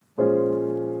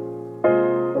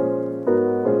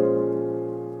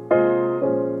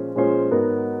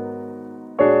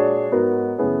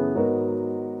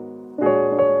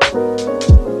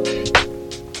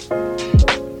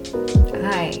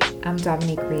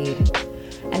Reed,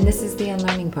 and this is the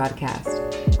Unlearning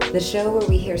Podcast, the show where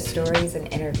we hear stories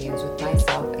and interviews with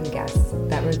myself and guests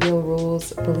that reveal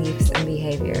rules, beliefs, and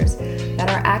behaviors that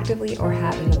are actively or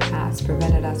have in the past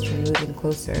prevented us from moving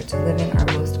closer to living our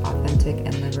most authentic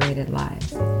and liberated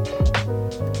lives.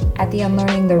 At the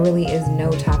Unlearning, there really is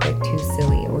no topic too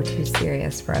silly or too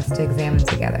serious for us to examine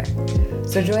together.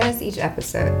 So join us each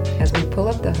episode as we pull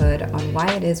up the hood on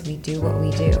why it is we do what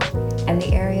we do and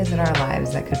the areas in our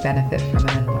lives that could benefit from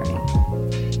an unlearning.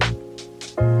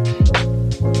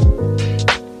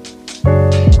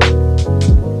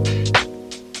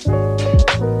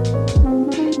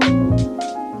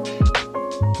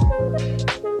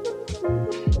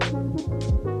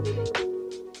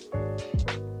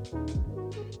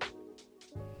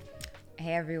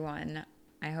 Hey everyone,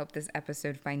 I hope this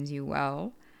episode finds you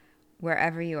well,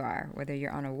 wherever you are, whether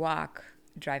you're on a walk,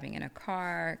 driving in a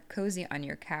car, cozy on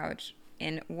your couch,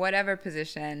 in whatever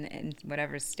position, in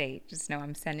whatever state. Just know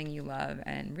I'm sending you love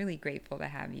and really grateful to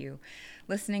have you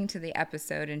listening to the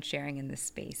episode and sharing in this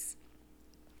space.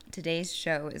 Today's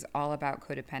show is all about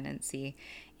codependency,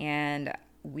 and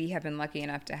we have been lucky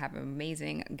enough to have an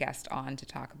amazing guest on to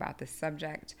talk about this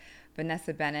subject.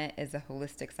 Vanessa Bennett is a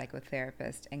holistic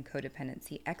psychotherapist and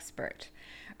codependency expert.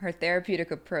 Her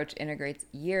therapeutic approach integrates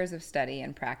years of study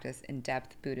and practice in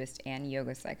depth Buddhist and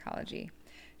yoga psychology.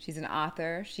 She's an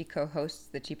author. She co-hosts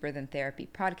the Cheaper Than Therapy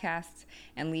podcasts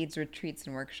and leads retreats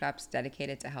and workshops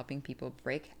dedicated to helping people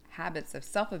break habits of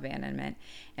self-abandonment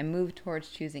and move towards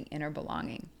choosing inner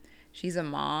belonging. She's a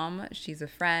mom, she's a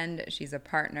friend, she's a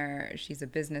partner, she's a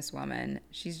businesswoman.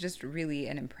 She's just really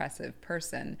an impressive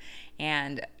person,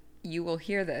 and you will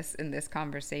hear this in this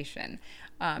conversation.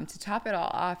 To top it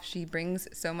all off, she brings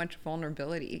so much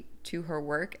vulnerability to her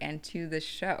work and to this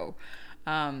show.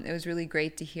 It was really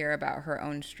great to hear about her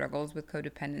own struggles with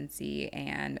codependency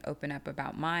and open up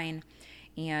about mine.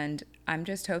 And I'm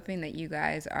just hoping that you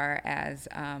guys are as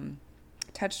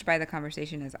touched by the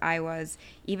conversation as I was,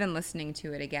 even listening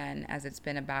to it again, as it's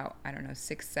been about,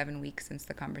 6-7 weeks since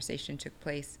the conversation took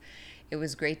place. It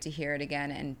was great to hear it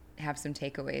again and have some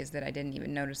takeaways that I didn't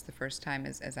even notice the first time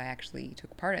as I actually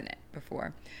took part in it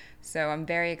before. So I'm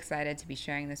very excited to be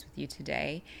sharing this with you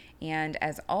today. And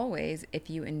as always, if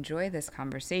you enjoy this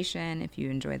conversation, if you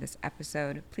enjoy this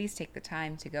episode, please take the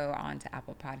time to go on to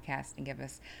Apple Podcasts and give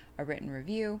us a written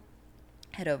review.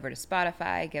 Head over to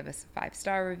Spotify, give us a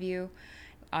 5-star review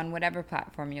on whatever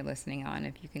platform you're listening on.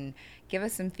 If you can give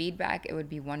us some feedback, it would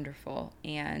be wonderful.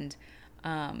 And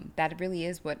that really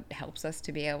is what helps us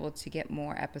to be able to get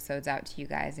more episodes out to you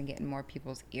guys and get in more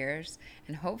people's ears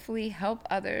and hopefully help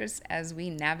others as we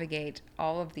navigate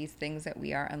all of these things that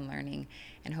we are unlearning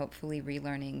and hopefully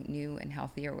relearning new and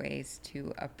healthier ways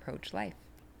to approach life.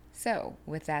 So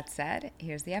with that said,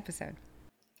 here's the episode.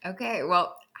 Okay,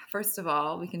 well, first of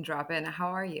all, we can drop in. How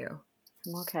are you?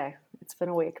 I'm okay. It's been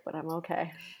a week, but I'm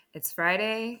okay. It's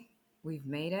Friday. We've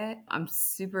made it. I'm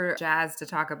super jazzed to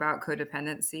talk about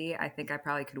codependency. I think I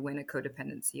probably could win a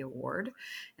codependency award.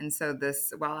 And so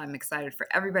this, while I'm excited for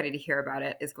everybody to hear about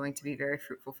it, is going to be very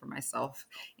fruitful for myself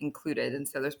included. And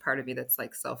so there's part of me that's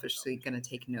like selfishly going to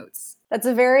take notes. That's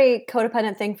a very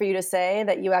codependent thing for you to say,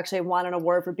 that you actually won an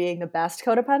award for being the best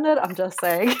codependent. I'm just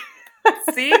saying.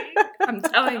 See, I'm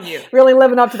telling you. Really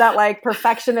living up to that like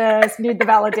perfectionist, need the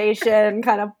validation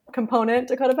kind of component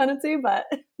to codependency, but...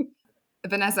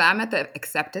 Vanessa, I'm at the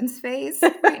acceptance phase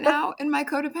right now in my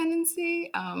codependency.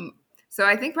 So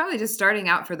I think probably just starting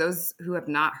out for those who have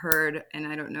not heard, and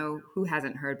I don't know who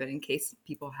hasn't heard, but in case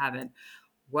people haven't,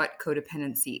 what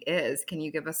codependency is. Can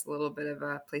you give us a little bit of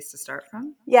a place to start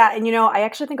from? Yeah. And, I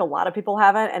actually think a lot of people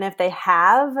haven't. And if they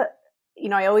have,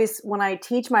 I always, when I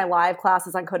teach my live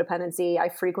classes on codependency, I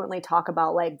frequently talk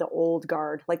about like the old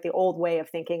guard, like the old way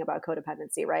of thinking about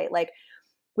codependency, right? Like,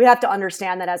 we have to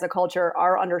understand that as a culture,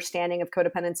 our understanding of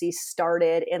codependency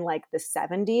started in like the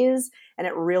 70s, and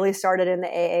it really started in the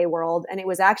AA world. And it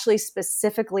was actually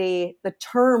the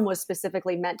term was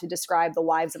specifically meant to describe the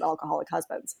wives of alcoholic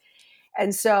husbands.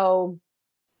 And so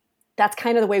that's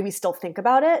kind of the way we still think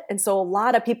about it. And so a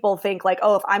lot of people think like,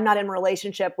 oh, if I'm not in a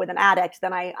relationship with an addict,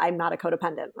 then I'm not a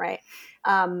codependent, right?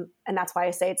 And that's why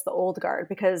I say it's the old guard,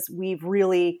 because we've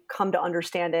really come to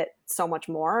understand it so much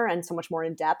more and so much more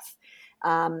in depth.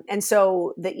 And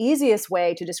so the easiest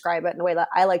way to describe it, and the way that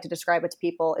I like to describe it to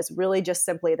people, is really just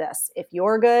simply this. If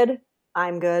you're good,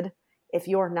 I'm good. If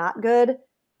you're not good,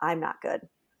 I'm not good.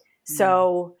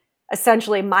 So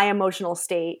essentially my emotional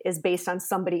state is based on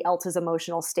somebody else's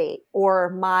emotional state, or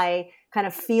my kind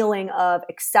of feeling of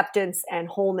acceptance and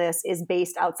wholeness is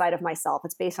based outside of myself.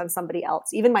 It's based on somebody else.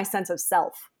 Even my sense of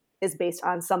self is based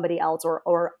on somebody else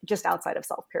or just outside of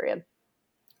self, period.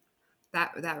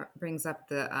 That brings up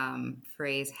the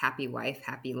phrase "happy wife,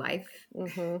 happy life"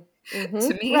 to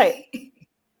Right. me.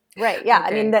 Right. Yeah.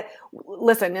 I mean, Okay.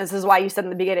 listen, this is why you said in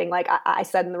the beginning, like I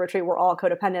said in the retreat, we're all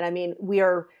codependent. I mean,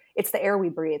 it's the air we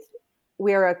breathe.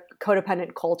 We are a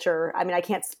codependent culture. I mean, I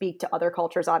can't speak to other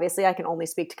cultures, obviously. I can only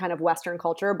speak to kind of Western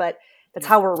culture, but that's Yep.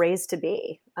 how we're raised to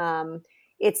be.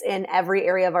 It's in every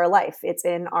area of our life. It's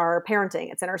in our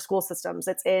parenting. It's in our school systems.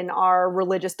 It's in our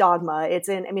religious dogma.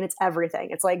 I mean, it's everything.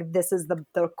 It's like, this is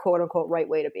the quote unquote right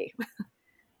way to be.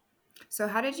 So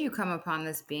how did you come upon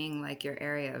this being like your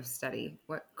area of study?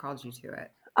 What called you to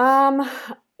it? Um,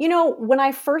 when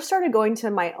I first started going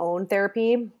to my own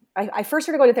therapy, I first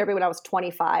started going to therapy when I was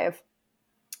 25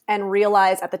 and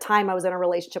realized at the time I was in a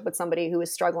relationship with somebody who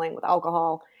was struggling with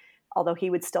alcohol, although he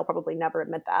would still probably never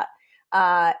admit that.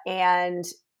 And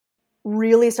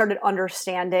really started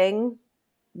understanding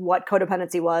what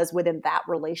codependency was within that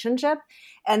relationship.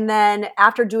 And then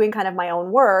after doing kind of my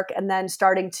own work and then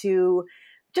starting to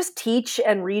just teach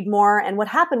and read more. And what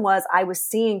happened was I was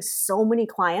seeing so many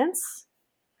clients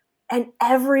and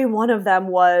every one of them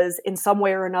was in some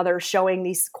way or another showing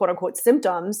these quote unquote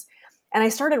symptoms. And I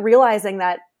started realizing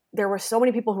that there were so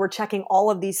many people who were checking all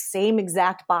of these same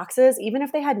exact boxes, even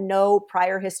if they had no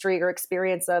prior history or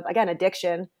experience of, again,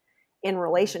 addiction in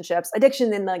relationships,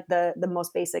 addiction in like the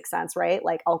most basic sense, right?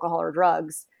 Like alcohol or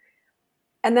drugs.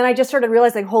 And then I just started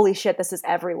realizing, holy shit, this is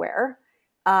everywhere.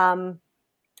 Um,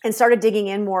 and started digging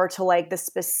in more to like the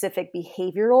specific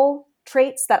behavioral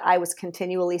traits that I was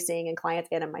continually seeing in clients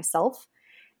and in myself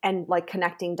and like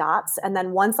connecting dots. And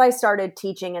then once I started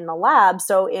teaching in the lab,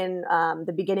 so in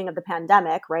the beginning of the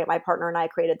pandemic, right, my partner and I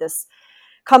created this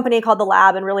company called the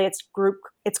Lab, and really it's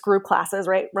group classes,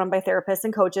 right, run by therapists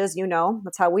and coaches.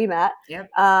 That's how we met.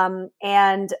 Yep.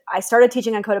 And I started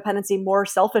teaching on codependency more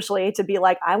selfishly to be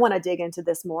like, I want to dig into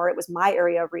this more. It was my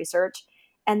area of research.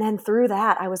 And then through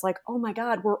that, I was like, oh my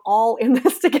God, we're all in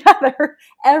this together.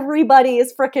 Everybody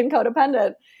is freaking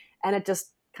codependent. And it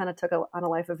just kind of took on a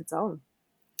life of its own.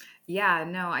 Yeah,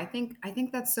 no, I think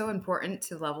that's so important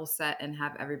to level set and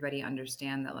have everybody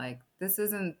understand that like this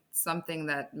isn't something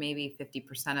that maybe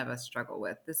 50% of us struggle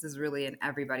with. This is really an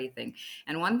everybody thing.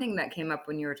 And one thing that came up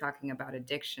when you were talking about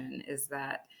addiction is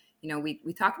that,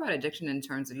 we talk about addiction in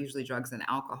terms of usually drugs and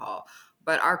alcohol,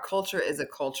 but our culture is a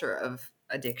culture of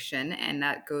addiction, and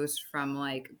that goes from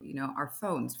like, our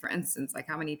phones, for instance. Like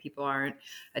how many people aren't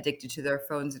addicted to their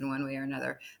phones in one way or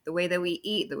another, the way that we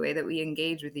eat, the way that we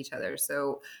engage with each other.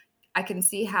 So I can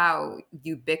see how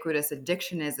ubiquitous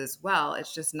addiction is as well.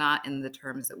 It's just not in the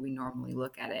terms that we normally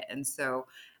look at it. And so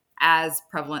as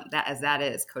prevalent that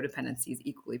is, codependency is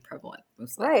equally prevalent,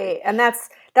 most likely. Right. And that's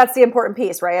the important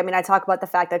piece, right? I mean, I talk about the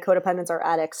fact that codependents are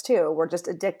addicts too. We're just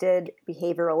addicted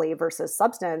behaviorally versus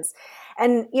substance.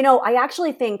 And, I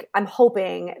actually think I'm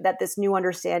hoping that this new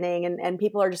understanding and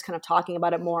people are just kind of talking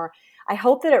about it more. I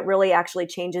hope that it really actually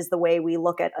changes the way we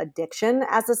look at addiction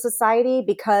as a society,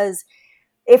 because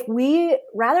if we,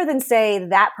 rather than say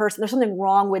that person, there's something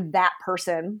wrong with that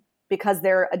person because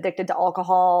they're addicted to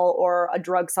alcohol or a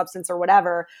drug substance or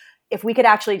whatever, if we could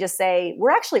actually just say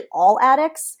we're actually all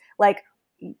addicts. Like,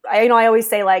 I always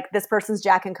say like this person's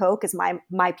Jack and Coke is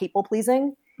my people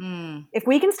pleasing. Mm, If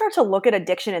we can start to look at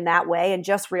addiction in that way and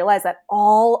just realize that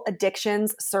all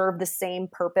addictions serve the same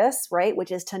purpose, right,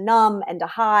 which is to numb and to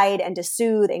hide and to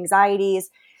soothe anxieties,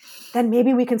 then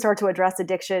maybe we can start to address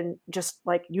addiction just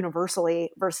like universally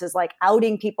versus like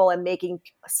outing people and making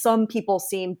some people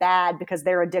seem bad because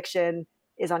their addiction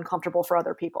is uncomfortable for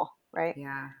other people, right?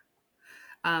 yeah.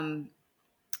 Um,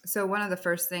 so one of the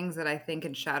first things that I think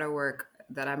in shadow work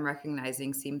that I'm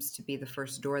recognizing seems to be the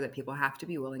first door that people have to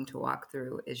be willing to walk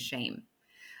through is shame.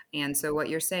 And so what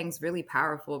you're saying is really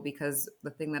powerful, because the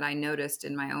thing that I noticed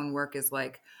in my own work is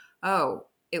like, oh,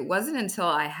 it wasn't until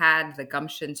I had the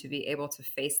gumption to be able to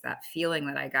face that feeling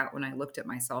that I got when I looked at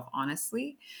myself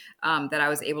honestly, that I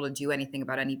was able to do anything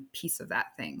about any piece of that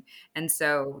thing. And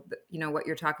so, what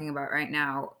you're talking about right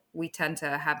now, we tend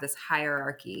to have this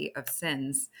hierarchy of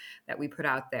sins that we put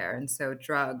out there. And so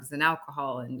drugs and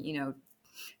alcohol and,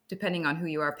 depending on who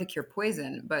you are, pick your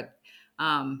poison. But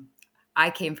I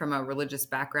came from a religious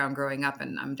background growing up,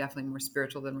 and I'm definitely more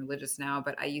spiritual than religious now.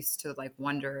 But I used to like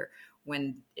wonder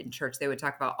when in church they would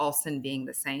talk about all sin being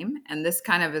the same. And this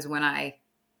kind of is when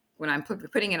I'm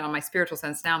putting it on my spiritual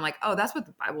sense now, I'm like, oh, that's what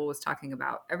the Bible was talking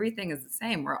about. Everything is the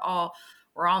same. We're all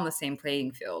in the same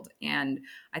playing field. And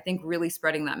I think really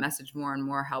spreading that message more and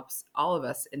more helps all of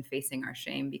us in facing our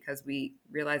shame, because we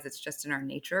realize it's just in our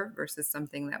nature versus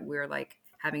something that we're like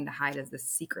having to hide as this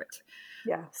secret.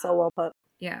 Yeah, so well put.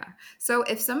 Yeah. So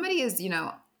if somebody is,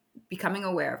 becoming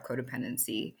aware of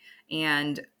codependency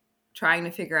and trying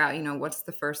to figure out, what's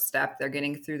the first step. They're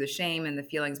getting through the shame and the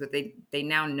feelings, but they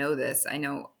now know this. I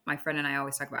know my friend and I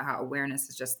always talk about how awareness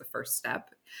is just the first step.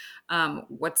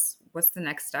 What's the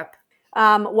next step?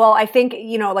 Well, I think,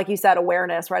 like you said,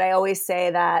 awareness, right? I always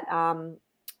say that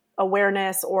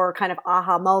awareness or kind of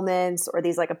aha moments or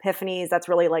these like epiphanies, that's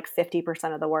really like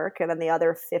 50% of the work. And then the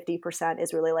other 50%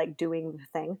 is really like doing the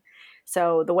thing.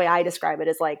 So the way I describe it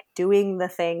is like doing the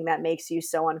thing that makes you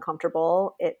so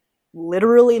uncomfortable. It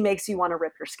literally makes you want to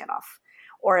rip your skin off,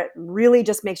 or it really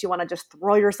just makes you want to just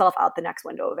throw yourself out the next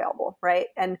window available. Right.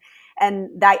 And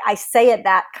that I say it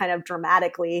that kind of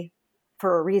dramatically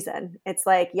for a reason. It's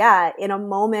like, yeah, in a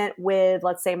moment with,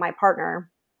 let's say, my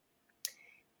partner,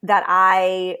 that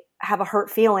I have a hurt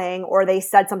feeling or they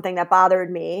said something that bothered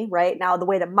me, right? Now, the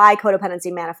way that my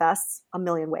codependency manifests, a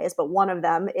million ways, but one of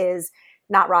them is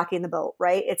not rocking the boat,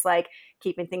 right? It's like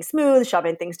keeping things smooth,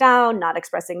 shoving things down, not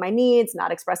expressing my needs,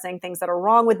 not expressing things that are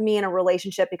wrong with me in a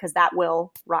relationship because that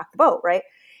will rock the boat, right?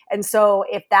 And so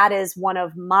if that is one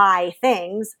of my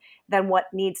things, then what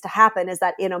needs to happen is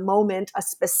that in a moment, a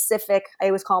specific, I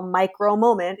always call micro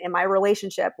moment in my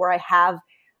relationship where I have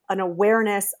an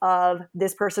awareness of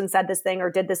this person said this thing or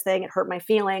did this thing, it hurt my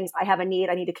feelings, I have a need,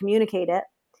 I need to communicate it.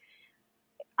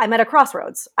 I'm at a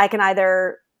crossroads. I can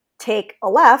either take a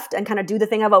left and kind of do the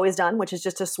thing I've always done, which is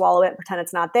just to swallow it, pretend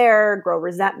it's not there, grow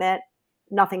resentment,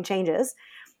 nothing changes.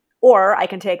 Or I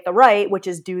can take the right, which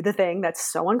is do the thing that's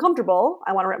so uncomfortable.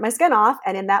 I want to rip my skin off.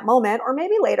 And in that moment, or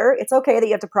maybe later, it's okay that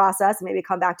you have to process and maybe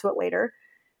come back to it later.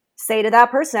 Say to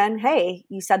that person, hey,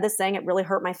 you said this thing, it really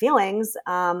hurt my feelings.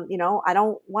 I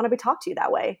don't want to be talked to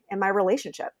that way in my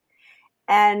relationship.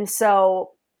 And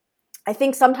so I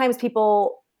think sometimes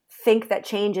people think that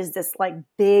change is this like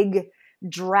big,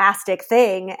 drastic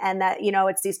thing, and that,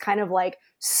 it's these kind of like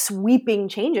sweeping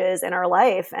changes in our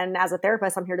life. And as a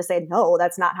therapist, I'm here to say, no,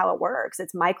 that's not how it works.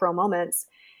 It's micro moments.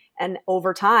 And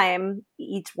over time,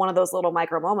 each one of those little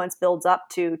micro moments builds up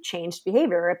to changed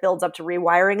behavior. It builds up to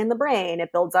rewiring in the brain.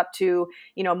 It builds up to,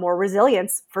 more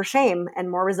resilience for shame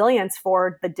and more resilience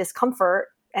for the discomfort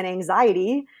and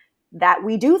anxiety that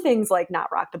we do things like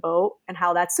not rock the boat and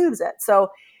how that soothes it. So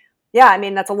yeah, I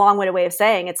mean, that's a long-winded way of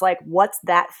saying it's like, what's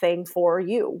that thing for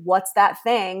you? What's that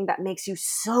thing that makes you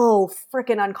so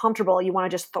freaking uncomfortable you want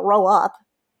to just throw up?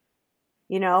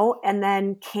 And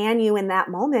then can you in that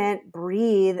moment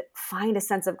breathe, find a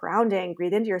sense of grounding,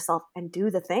 breathe into yourself and do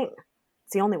the thing.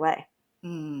 It's the only way.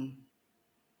 I'm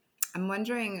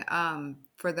wondering,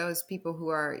 for those people who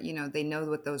are, they know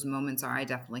what those moments are. I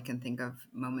definitely can think of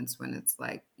moments when it's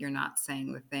like you're not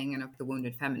saying the thing, and of the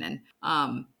wounded feminine.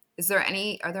 Are there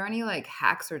any like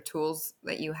hacks or tools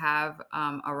that you have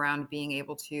around being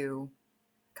able to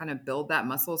kind of build that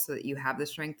muscle so that you have the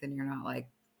strength and you're not like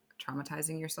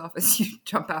traumatizing yourself as you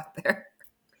jump out there?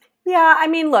 Yeah, I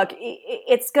mean, look,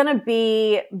 it's going to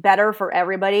be better for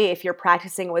everybody if you're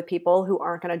practicing with people who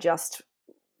aren't going to just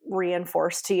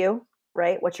reinforce to you,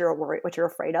 right, what you're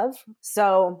afraid of.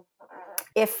 So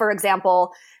if, for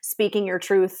example, speaking your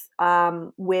truth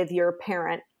with your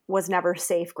parent was never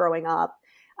safe growing up,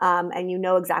 and you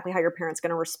know exactly how your parent's going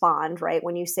to respond, right?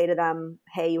 When you say to them,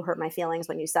 hey, you hurt my feelings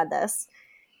when you said this,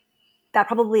 that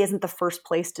probably isn't the first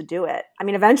place to do it. I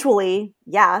mean, eventually,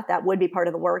 yeah, that would be part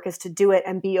of the work, is to do it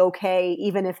and be okay,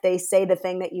 even if they say the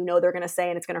thing that they're going to say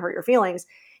and it's going to hurt your feelings.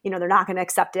 They're not going to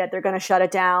accept it. They're going to shut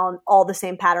it down, all the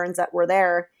same patterns that were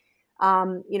there.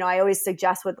 I always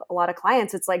suggest with a lot of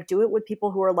clients, it's like, do it with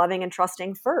people who are loving and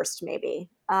trusting first, maybe.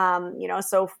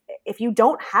 So if you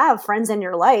don't have friends in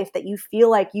your life that you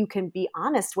feel like you can be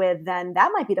honest with, then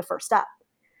that might be the first step.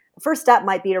 The first step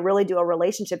might be to really do a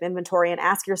relationship inventory and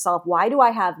ask yourself, why do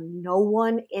I have no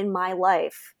one in my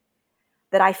life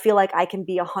that I feel like I can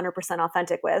be 100%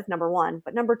 authentic with? Number one.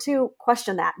 But number two,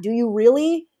 question that. Do you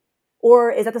really?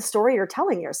 Or is that the story you're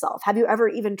telling yourself? Have you ever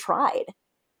even tried?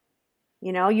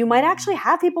 You might actually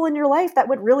have people in your life that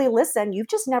would really listen. You've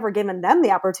just never given them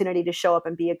the opportunity to show up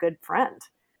and be a good friend.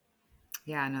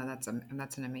 Yeah, no, that's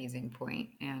an amazing point.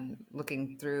 And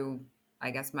looking through,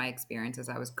 I guess, my experience as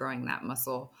I was growing that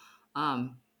muscle,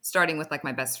 starting with like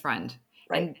my best friend.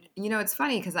 Right. And, it's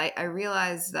funny because I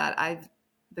realized that I've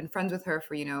been friends with her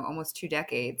for, almost 2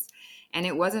 decades. And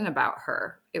it wasn't about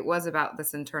her. It was about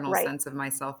this internal Right. sense of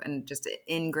myself and just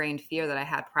ingrained fear that I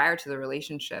had prior to the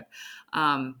relationship.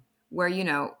 Where,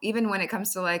 even when it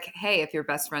comes to like, hey, if your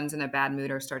best friend's in a bad mood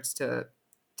or starts to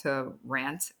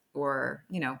rant, or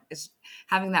is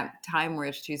having that time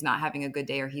where she's not having a good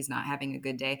day or he's not having a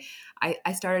good day,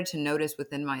 I started to notice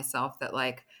within myself that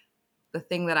like the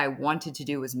thing that I wanted to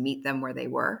do was meet them where they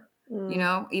were.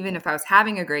 Even if I was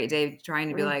having a great day, trying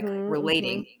to be like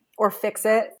relating, or fix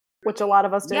it, which a lot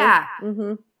of us do. yeah.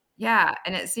 Mm-hmm. Yeah,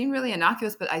 and it seemed really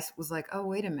innocuous, but was like, oh,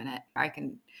 wait a minute, I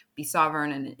can be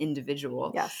sovereign and an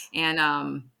individual. Yes. And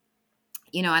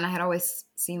and I had always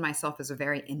seen myself as a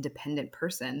very independent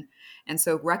person. And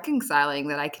so reconciling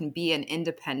that I can be an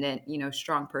independent,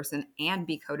 strong person and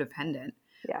be codependent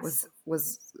Yes.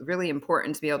 was really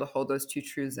important to be able to hold those two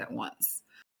truths at once.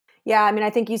 Yeah, I mean, I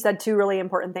think you said two really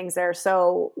important things there.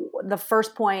 So the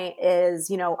first point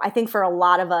is, I think for a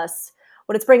lot of us,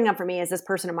 what it's bringing up for me is this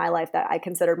person in my life that I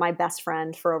considered my best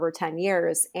friend for over 10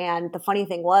 years. And the funny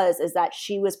thing is that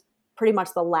she was pretty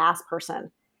much the last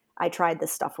person I tried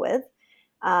this stuff with.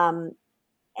 Um,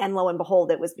 and lo and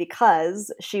behold, it was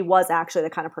because she was actually the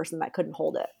kind of person that couldn't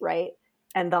hold it, right?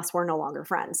 And thus we're no longer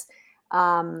friends.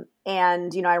 I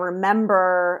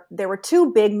remember there were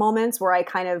two big moments where I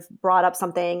kind of brought up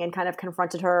something and kind of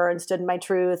confronted her and stood in my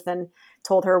truth and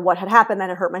told her what had happened that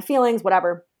had hurt my feelings,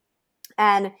 whatever.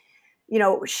 And,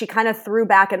 she kind of threw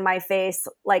back in my face,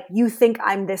 like, you think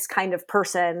I'm this kind of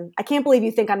person. I can't believe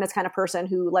you think I'm this kind of person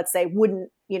who, let's say, wouldn't,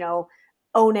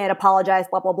 own it, apologize,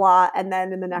 blah, blah, blah. And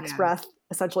then in the next breath,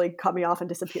 essentially cut me off and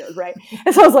disappeared, right?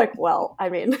 And so I was like, well, I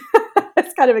mean,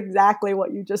 it's kind of exactly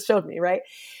what you just showed me, right?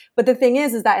 But the thing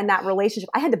is that in that relationship,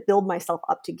 I had to build myself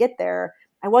up to get there.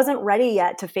 I wasn't ready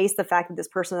yet to face the fact that this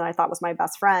person that I thought was my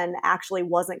best friend actually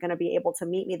wasn't going to be able to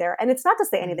meet me there. And it's not to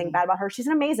say anything bad about her. She's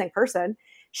an amazing person.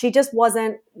 She just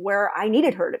wasn't where I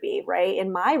needed her to be, right?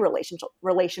 In my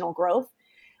relational growth.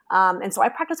 And so I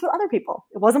practiced with other people.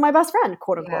 It wasn't my best friend,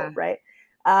 quote unquote, right?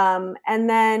 And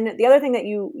then the other thing that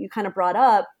you kind of brought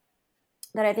up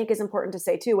that I think is important to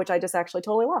say too, which I just actually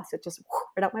totally lost. It just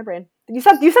right out my brain. You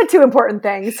said two important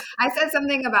things. I said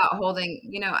something about holding,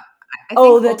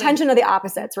 the tension of the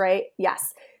opposites, right?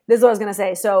 Yes. This is what I was going to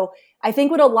say. So I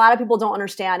think what a lot of people don't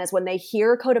understand is when they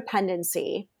hear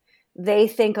codependency, they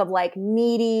think of like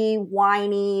needy,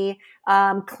 whiny,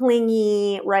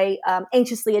 clingy, right?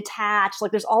 Anxiously attached.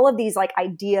 Like there's all of these like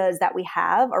ideas that we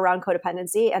have around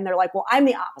codependency. And they're like, well, I'm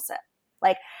the opposite.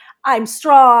 Like I'm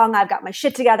strong. I've got my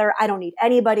shit together. I don't need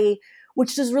anybody,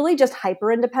 which is really just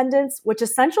hyper independence, which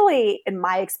essentially, in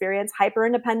my experience, hyper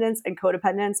independence and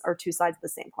codependence are two sides of the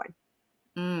same coin.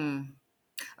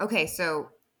 Okay. So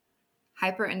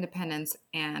hyper independence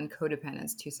and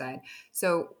codependence, two sides.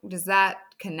 So does that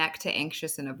connect to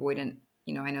anxious and avoidant?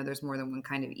 I know there's more than one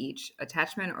kind of each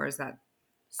attachment, or is that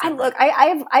separate?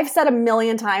 I've said a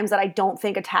million times that I don't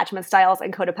think attachment styles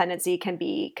and codependency can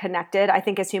be connected. I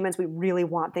think as humans, we really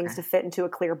want things to fit into a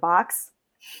clear box.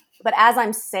 But as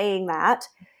I'm saying that,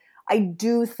 I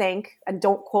do think, and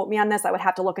don't quote me on this, I would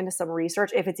have to look into some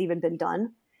research if it's even been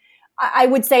done. I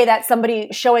would say that somebody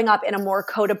showing up in a more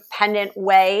codependent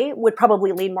way would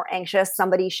probably lean more anxious.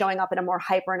 Somebody showing up in a more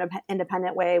hyper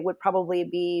independent way would probably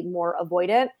be more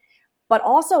avoidant. But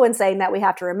also in saying that, we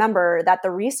have to remember that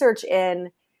the research in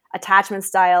attachment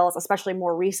styles, especially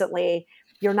more recently,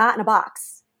 you're not in a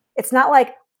box. It's not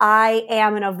like I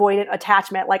am an avoidant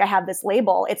attachment, like I have this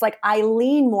label. It's like I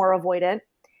lean more avoidant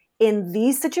in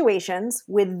these situations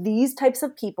with these types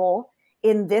of people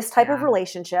in this type of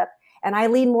relationship. And I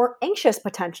lean more anxious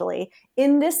potentially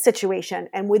in this situation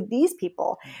and with these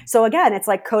people. So again, it's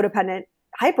like codependent,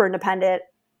 hyper independent.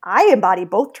 I embody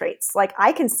both traits. Like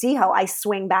I can see how I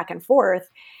swing back and forth.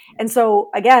 And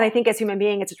so again, I think as human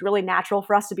beings, it's really natural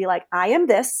for us to be like, I am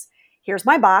this. Here's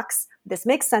my box. This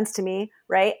makes sense to me,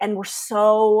 right? And we're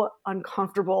so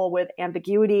uncomfortable with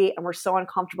ambiguity, and we're so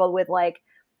uncomfortable with like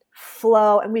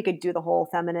flow. And we could do the whole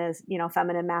feminine,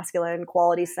 masculine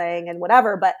quality saying and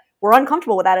whatever, but we're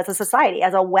uncomfortable with that as a society.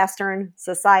 As a Western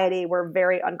society, we're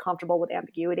very uncomfortable with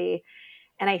ambiguity.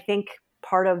 And I think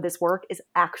part of this work is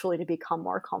actually to become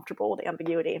more comfortable with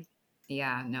ambiguity.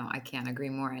 Yeah, no, I can't agree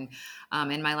more.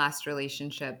 And in my last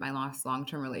relationship, my last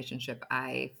long-term relationship,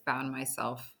 I found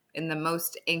myself in the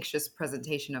most anxious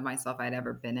presentation of myself I'd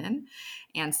ever been in.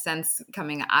 And since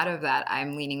coming out of that,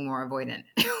 I'm leaning more avoidant,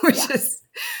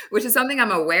 which is something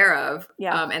I'm aware of.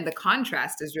 Yeah. And the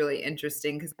contrast is really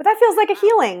interesting. But that feels like a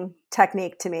healing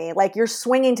technique to me. Like you're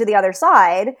swinging to the other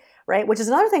side, right? Which is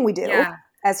another thing we do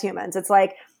as humans. It's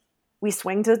like we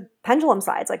swing to pendulum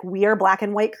sides. Like we are black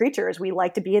and white creatures. We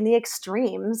like to be in the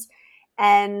extremes.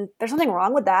 And there's nothing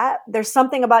wrong with that. There's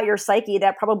something about your psyche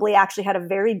that probably actually had a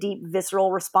very deep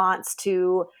visceral response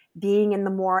to being in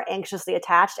the more anxiously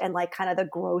attached and like kind of the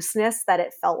grossness that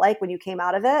it felt like when you came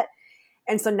out of it.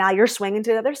 And so now you're swinging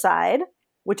to the other side,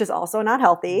 which is also not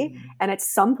healthy. Mm-hmm. And at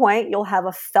some point you'll have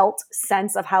a felt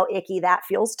sense of how icky that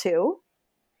feels too.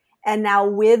 And now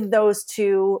with those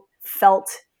two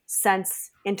felt sense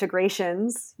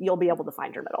integrations, you'll be able to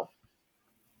find your middle.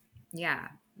 Yeah,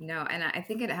 no. And I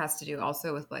think it has to do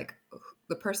also with like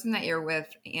the person that you're with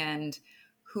and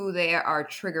who they are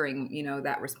triggering,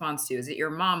 that response to. Is it your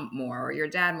mom more or your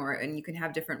dad more? And you can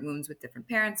have different wounds with different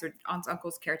parents or aunts,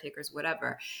 uncles, caretakers,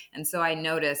 whatever. And so I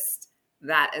noticed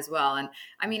that as well. And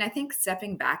I mean, I think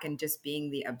stepping back and just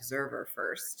being the observer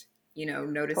first,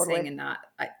 noticing Totally. and not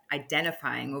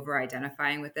identifying, over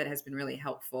identifying with it has been really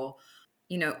helpful.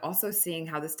 Also seeing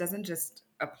how this doesn't just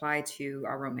apply to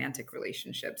our romantic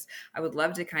relationships. I would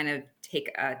love to kind of take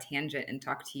a tangent and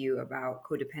talk to you about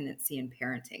codependency and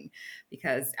parenting,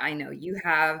 because I know you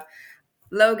have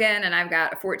Logan and I've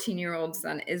got a 14-year-old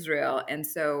son, Israel. And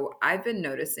so I've been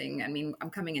noticing, I mean, I'm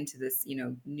coming into this,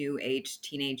 new age,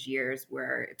 teenage years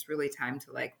where it's really time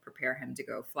to like prepare him to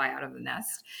go fly out of the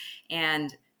nest.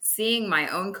 And seeing my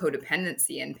own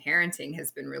codependency in parenting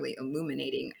has been really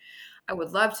illuminating. I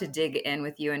would love to dig in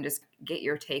with you and just get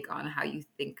your take on how you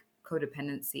think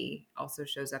codependency also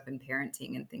shows up in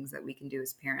parenting and things that we can do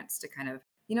as parents to kind of,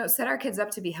 set our kids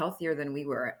up to be healthier than we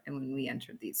were and when we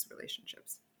entered these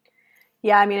relationships.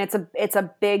 Yeah, I mean, it's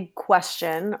a big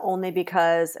question, only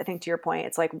because I think, to your point,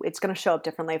 it's like it's going to show up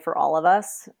differently for all of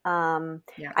us.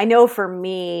 Yeah. I know for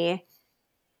me,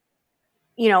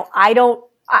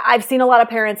 I've seen a lot of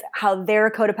parents how their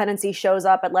codependency shows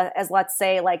up as let's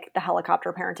say like the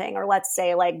helicopter parenting, or let's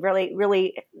say like really,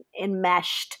 really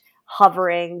enmeshed,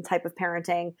 hovering type of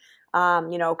parenting,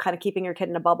 kind of keeping your kid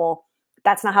in a bubble.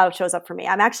 That's not how it shows up for me.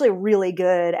 I'm actually really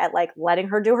good at like letting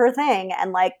her do her thing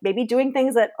and like maybe doing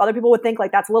things that other people would think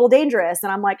like that's a little dangerous.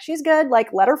 And I'm like, she's good.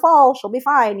 Like, let her fall. She'll be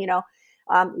fine.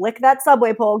 Lick that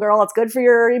subway pole, girl. It's good for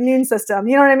your immune system.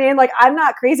 You know what I mean? Like, I'm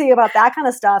not crazy about that kind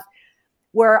of stuff.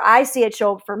 Where I see it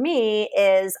show up for me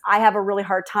is I have a really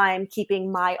hard time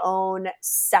keeping my own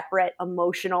separate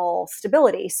emotional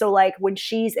stability. So like when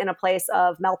she's in a place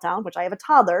of meltdown, which I have a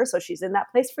toddler, so she's in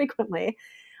that place frequently,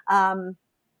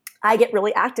 I get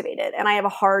really activated and I have a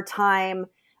hard time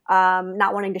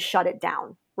not wanting to shut it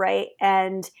down. Right.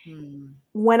 And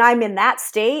when I'm in that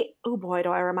state, oh boy, do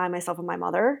I remind myself of my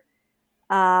mother.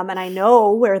 And I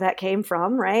know where that came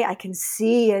from, right? I can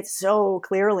see it so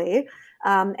clearly.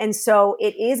 And so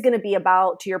it is going to be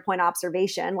about, to your point,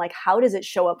 observation, like how does it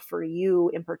show up for you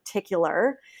in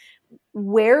particular?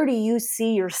 Where do you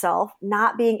see yourself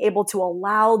not being able to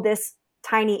allow this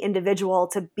tiny individual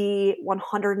to be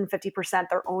 150%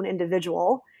 their own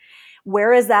individual?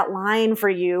 Where is that line for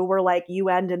you where like you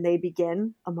end and they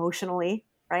begin emotionally,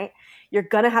 right? You're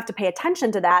going to have to pay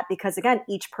attention to that because again,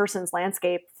 each person's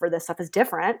landscape for this stuff is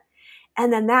different.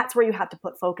 And then that's where you have to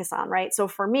put focus on, right? So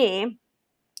for me,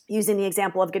 using the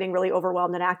example of getting really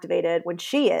overwhelmed and activated when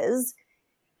she is,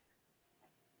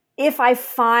 if I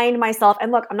find myself,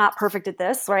 and look, I'm not perfect at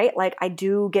this, right? Like I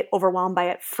do get overwhelmed by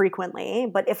it frequently,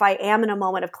 but if I am in a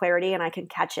moment of clarity and I can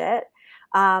catch it,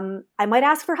 I might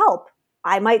ask for help.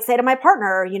 I might say to my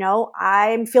partner,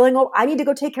 I need to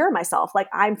go take care of myself. Like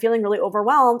I'm feeling really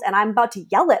overwhelmed and I'm about to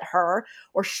yell at her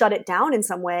or shut it down in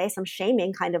some way, some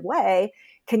shaming kind of way.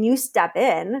 Can you step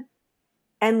in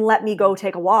and let me go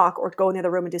take a walk or go in the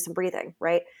other room and do some breathing,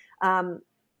 right?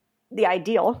 The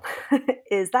ideal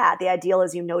is that. The ideal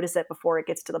is you notice it before it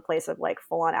gets to the place of like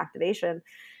full-on activation.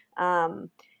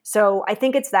 So I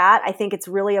think it's that. I think it's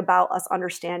really about us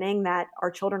understanding that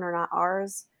our children are not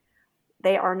ours.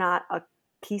 They are not a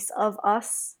piece of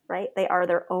us, right? They are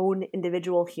their own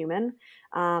individual human.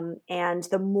 And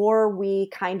the more we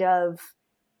kind of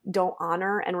don't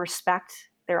honor and respect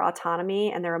their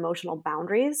autonomy and their emotional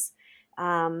boundaries,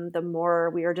 the more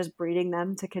we are just breeding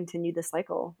them to continue the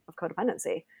cycle of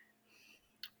codependency.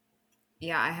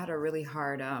 Yeah, I had a really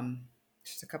hard,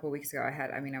 just a couple of weeks ago,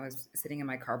 I was sitting in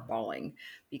my car bawling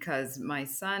because my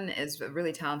son is a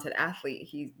really talented athlete.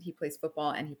 He plays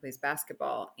football and he plays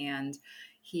basketball, and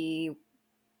he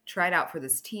tried out for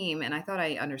this team, and I thought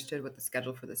I understood what the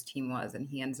schedule for this team was, and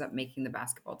he ends up making the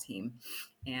basketball team.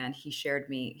 And he shared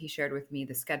with me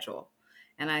the schedule.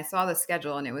 And I saw the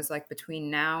schedule, and it was like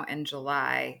between now and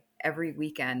July, every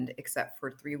weekend except for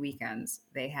 3 weekends,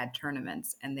 they had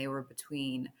tournaments, and they were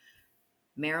between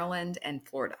Maryland and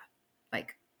Florida,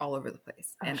 like all over the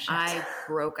place. Oh, and shit. I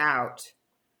broke out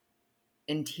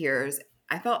in tears.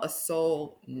 I felt a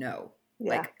soul no,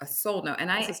 Yeah. like a soul no.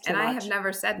 And I have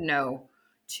never said no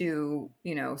to,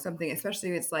 something, especially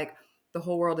if it's like the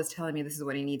whole world is telling me this is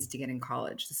what he needs to get in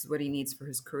college. This is what he needs for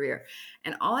his career.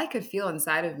 And all I could feel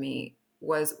inside of me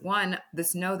was one,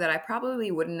 this no that I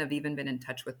probably wouldn't have even been in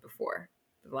touch with before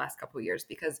the last couple of years,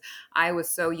 because I was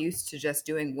so used to just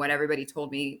doing what everybody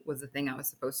told me was the thing I was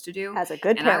supposed to do. As a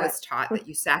good parent. I was taught that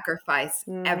you sacrifice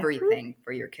everything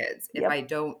for your kids. If I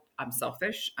don't, I'm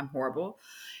selfish, I'm horrible.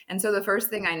 And so the first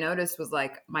thing I noticed was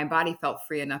like my body felt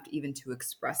free enough to even to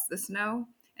express this no.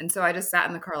 And so I just sat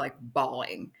in the car like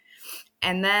bawling.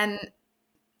 And then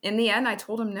in the end, I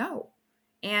told him no.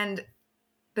 And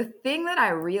the thing that I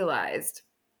realized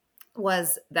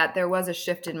was that there was a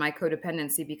shift in my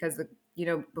codependency because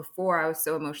before I was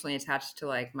so emotionally attached to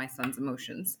like my son's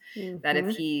emotions that if Mm-hmm.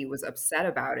 he was upset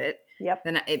about it, Yep.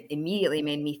 then it immediately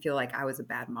made me feel like I was a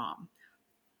bad mom.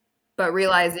 But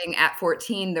realizing at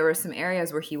 14, there were some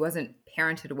areas where he wasn't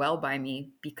parented well by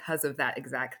me because of that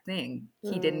exact thing.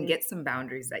 He didn't Mm. get some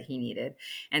boundaries that he needed.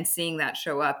 And seeing that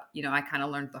show up, I kind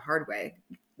of learned the hard way.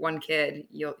 One kid,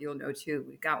 you'll know too,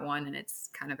 we got one and it's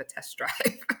kind of a test drive.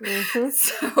 Mm-hmm.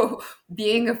 So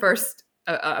being a first,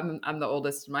 I'm the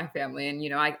oldest in my family.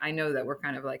 And, I know that we're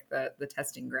kind of like the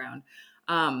testing ground.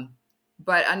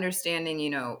 But understanding,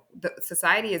 the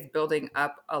society is building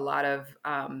up a lot of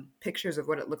pictures of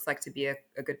what it looks like to be a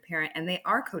good parent, and they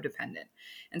are codependent.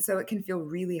 And so it can feel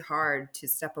really hard to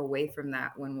step away from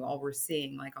that when all we're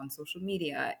seeing, like on social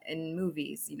media, in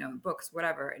movies, books,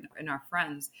 whatever, in our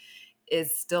friends,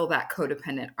 is still that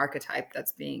codependent archetype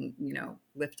that's being,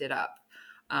 lifted up.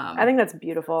 I think that's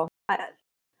beautiful.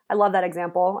 I love that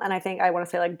example, and I think I want to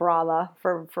say like brava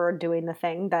for doing the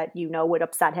thing that would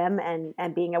upset him,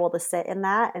 and being able to sit in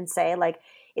that and say like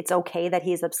it's okay that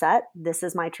he's upset. This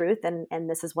is my truth, and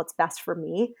this is what's best for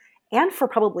me and for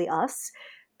probably us,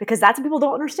 because that's what people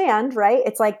don't understand, right?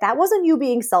 It's like that wasn't you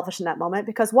being selfish in that moment,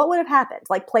 because what would have happened?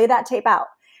 Like play that tape out.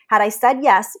 Had I said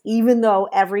yes, even though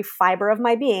every fiber of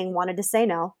my being wanted to say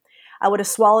no, I would have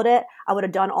swallowed it. I would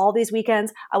have done all these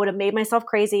weekends. I would have made myself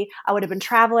crazy. I would have been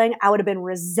traveling. I would have been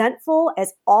resentful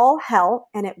as all hell.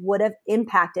 And it would have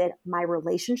impacted my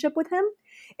relationship with him.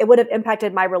 It would have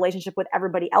impacted my relationship with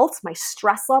everybody else, my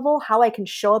stress level, how I can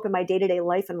show up in my day-to-day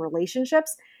life and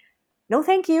relationships. No,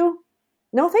 thank you.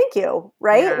 No, thank you.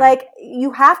 Right? Yeah. Like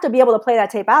you have to be able to play that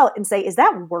tape out and say, is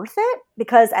that worth it?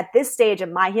 Because at this stage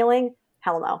of my healing,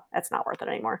 hell no, that's not worth it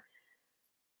anymore.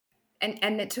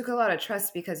 And it took a lot of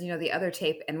trust because, the other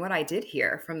tape and what I did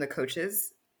hear from the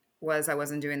coaches was I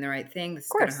wasn't doing the right thing. This Of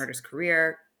is going to course. hurt his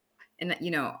career. And,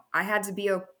 I had to be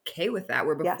okay with that,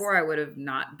 where Yes. before I would have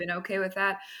not been okay with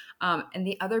that. And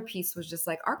the other piece was just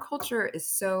like our culture is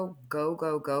so go,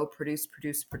 go, go, produce,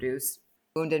 produce, produce,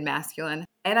 wounded masculine.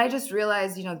 And I just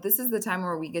realized, this is the time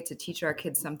where we get to teach our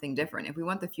kids something different. If we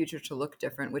want the future to look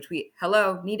different, which we,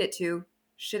 need it to,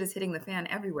 shit is hitting the fan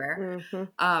everywhere.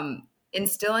 Mm-hmm.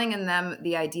 Instilling in them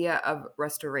the idea of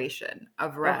restoration,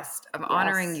 of Oh, rest, of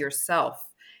honoring yes. yourself,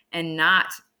 and not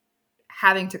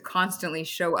having to constantly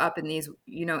show up in these,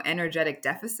 energetic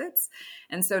deficits.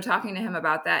 And so talking to him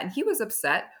about that, and he was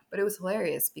upset, but it was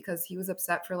hilarious because he was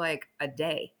upset for like a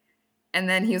day. And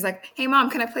then he was like, "Hey mom,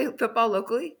 can I play football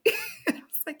locally?" I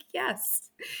was like, "Yes.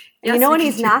 And Yes, we when can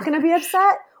he's do not going to that." be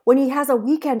upset? When he has a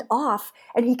weekend off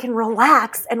and he can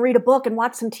relax and read a book and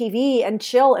watch some TV and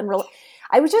chill and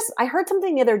I heard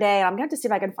something the other day, and I'm going to have to see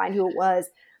if I can find who it was,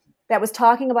 that was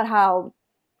talking about how,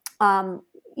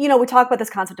 we talk about this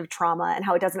concept of trauma and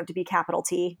how it doesn't have to be capital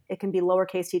T. It can be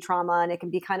lowercase t trauma, and it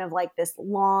can be kind of like this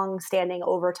long standing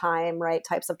overtime, right,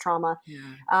 types of trauma.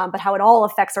 Yeah. But how it all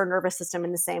affects our nervous system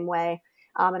in the same way.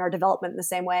 And our development in the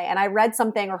same way. And I read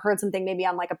something or heard something maybe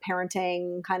on like a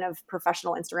parenting kind of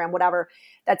professional Instagram, whatever,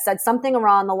 that said something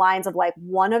around the lines of like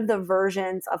one of the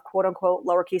versions of quote unquote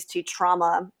lowercase t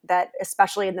trauma that,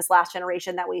 especially in this last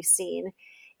generation that we've seen,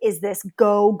 is this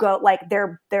go, like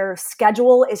their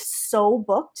schedule is so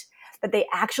booked that they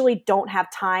actually don't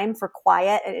have time for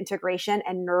quiet and integration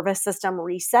and nervous system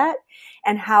reset.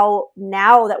 And how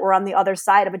now that we're on the other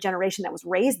side of a generation that was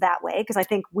raised that way, because I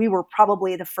think we were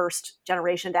probably the first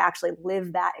generation to actually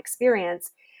live that experience,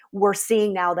 we're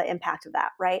seeing now the impact of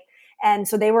that, right? And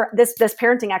so this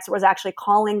parenting expert was actually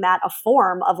calling that a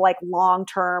form of like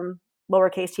long-term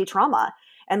lowercase t trauma,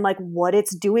 and like what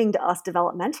it's doing to us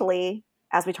developmentally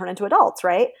as we turn into adults,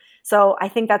 right? So I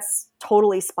think that's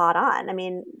totally spot on. I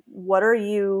mean, what are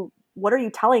you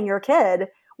telling your kid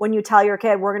when you tell your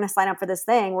kid we're going to sign up for this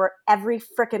thing where every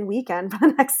freaking weekend for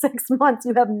the next 6 months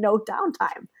you have no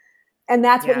downtime? And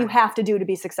that's what you Yeah. have to do to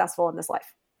be successful in this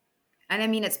life. And I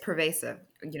mean, it's pervasive.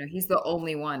 He's the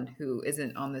only one who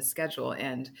isn't on this schedule.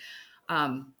 And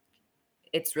um,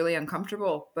 it's really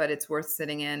uncomfortable, but it's worth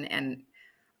sitting in. And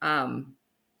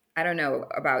I don't know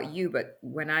about you, but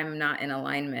when I'm not in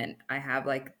alignment, I have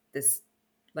like this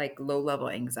like low level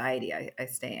anxiety I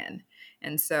stay in.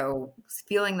 And so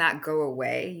feeling that go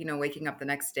away, waking up the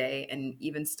next day and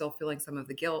even still feeling some of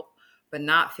the guilt, but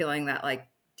not feeling that like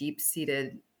deep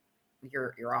seated,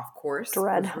 you're off course,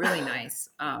 Dread. was really nice.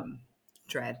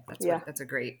 Dread. Yeah. That's a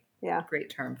great, Yeah. great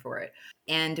term for it.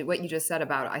 And what you just said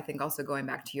about, I think also going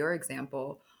back to your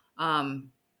example, I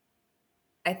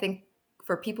think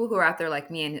for people who are out there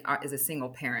like me and is a single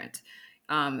parent,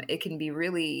 it can be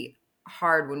really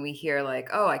hard when we hear like,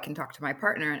 oh, I can talk to my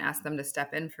partner and ask them to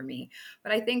step in for me.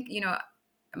 But I think,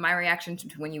 my reaction to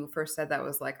when you first said that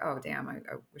was like, oh, damn, I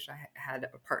wish I had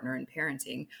a partner in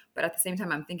parenting. But at the same time,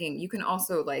 I'm thinking you can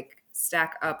also like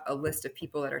stack up a list of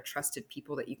people that are trusted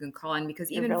people that you can call in,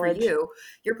 because Your even for village. you,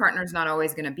 your partner's not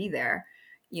always going to be there.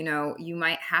 You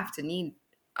might have to need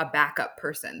a backup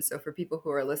person. So for people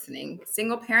who are listening,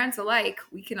 single parents alike,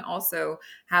 we can also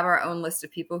have our own list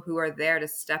of people who are there to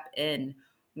step in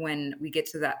when we get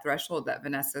to that threshold that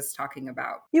Vanessa's talking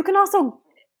about. You can also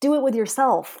do it with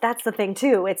yourself. That's the thing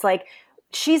too. It's like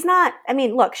she's not, I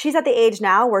mean, look, she's at the age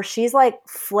now where she's like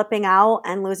flipping out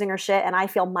and losing her shit, and I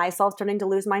feel myself starting to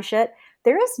lose my shit.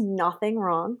 There is nothing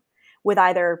wrong with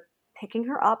either picking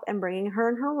her up and bringing her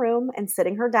in her room and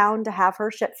sitting her down to have her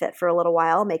shit fit for a little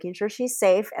while, making sure she's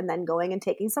safe, and then going and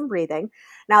taking some breathing.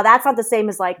 Now, that's not the same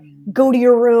as like, go to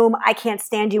your room, I can't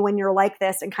stand you when you're like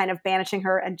this, and kind of banishing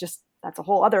her, and just, that's a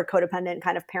whole other codependent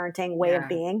kind of parenting way of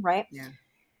being, right? Yeah.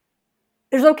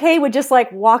 There's okay with just like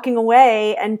walking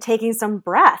away and taking some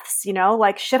breaths,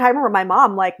 like shit. I remember my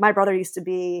mom, like my brother used to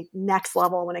be next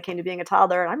level when it came to being a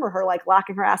toddler. And I remember her like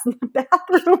locking her ass in the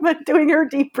bathroom and doing her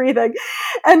deep breathing.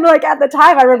 And like at the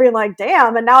time I remember being like,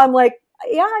 damn. And now I'm like,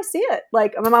 yeah, I see it.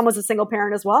 Like my mom was a single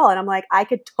parent as well. And I'm like, I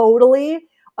could totally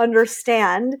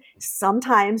understand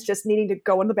sometimes just needing to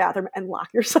go in the bathroom and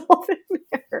lock yourself in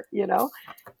there, you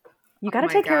got to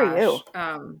take care of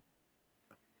you.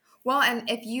 Well, and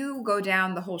if you go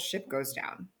down, the whole ship goes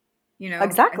down.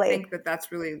 Exactly. I think that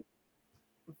that's really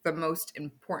the most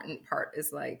important part,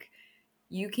 is like,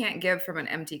 you can't give from an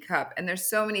empty cup. And there's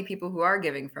so many people who are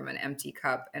giving from an empty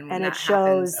cup. And when that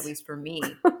happens, at least for me,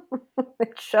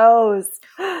 it shows.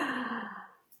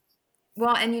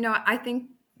 Well, and I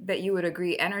think that you would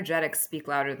agree, energetics speak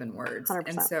louder than words. 100%.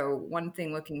 And so one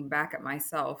thing, looking back at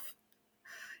myself,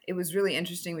 it was really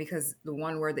interesting because the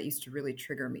one word that used to really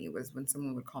trigger me was when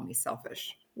someone would call me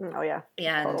selfish. Oh, yeah.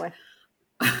 And totally.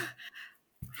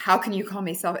 How can you call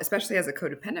me selfish, especially as a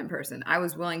codependent person? I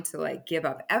was willing to like give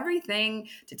up everything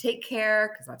to take care,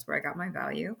 because that's where I got my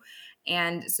value.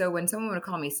 And so when someone would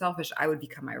call me selfish, I would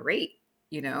become irate,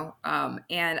 and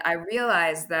I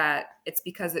realized that it's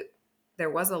because there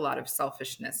was a lot of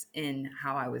selfishness in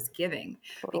how I was giving,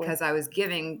 because I was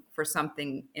giving for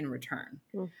something in return.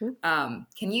 Mm-hmm.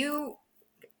 Can you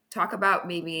talk about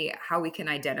maybe how we can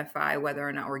identify whether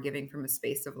or not we're giving from a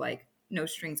space of like no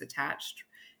strings attached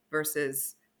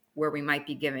versus where we might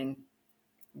be giving,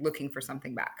 looking for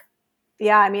something back?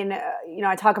 Yeah, I mean,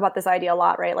 I talk about this idea a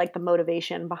lot, right? Like the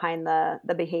motivation behind the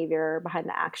behavior, behind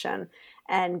the action,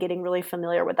 and getting really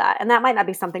familiar with that. And that might not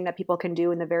be something that people can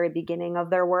do in the very beginning of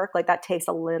their work. Like that takes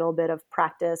a little bit of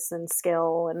practice and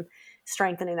skill and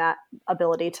strengthening that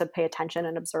ability to pay attention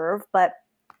and observe. But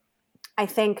I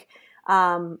think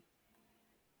I'm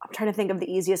trying to think of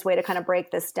the easiest way to kind of break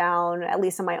this down, at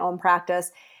least in my own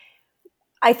practice.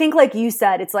 I think, like you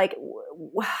said, it's like,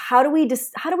 how do we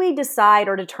decide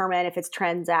or determine if it's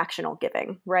transactional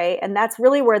giving, right? And that's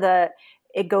really where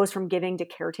it goes from giving to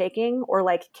caretaking, or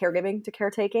like caregiving to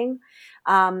caretaking.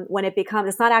 When it becomes,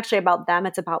 it's not actually about them,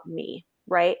 it's about me,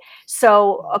 right?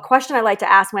 So a question I like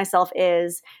to ask myself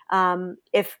is,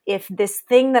 if this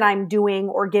thing that I'm doing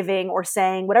or giving or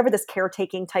saying, whatever this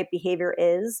caretaking type behavior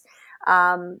is,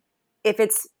 if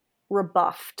it's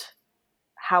rebuffed,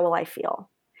 how will I feel?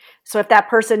 So if that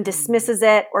person dismisses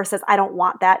it or says, I don't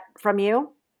want that from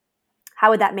you,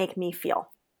 how would that make me feel,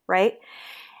 right?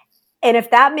 And if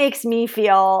that makes me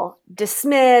feel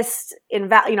dismissed,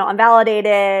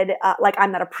 invalidated, like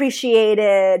I'm not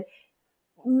appreciated,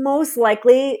 most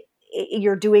likely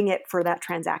you're doing it for that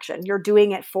transaction. You're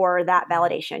doing it for that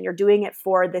validation. You're doing it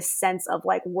for this sense of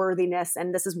like worthiness,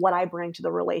 and this is what I bring to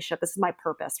the relationship. This is my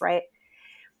purpose, right?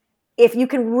 If you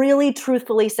can really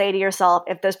truthfully say to yourself,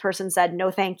 if this person said no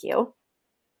thank you,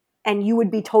 and you would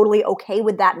be totally okay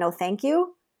with that no thank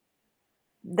you,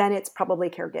 then it's probably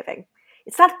caregiving.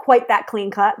 It's not quite that clean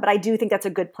cut, but I do think that's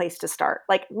a good place to start.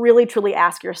 Like really truly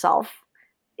ask yourself,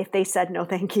 if they said no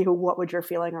thank you, what would your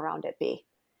feeling around it be?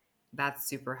 That's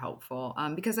super helpful,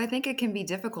 because I think it can be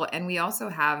difficult. And we also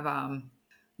have,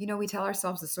 we tell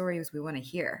ourselves the stories we want to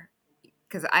hear.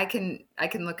 Because I can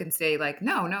look and say like,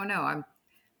 no, I'm,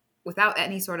 without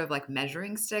any sort of like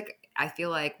measuring stick, I feel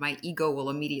like my ego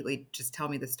will immediately just tell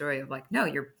me the story of like, no,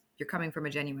 you're coming from a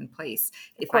genuine place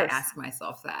if I ask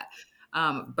myself that.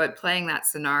 But playing that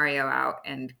scenario out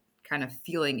and kind of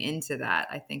feeling into that,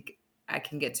 I think I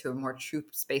can get to a more truth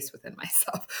space within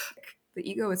myself. The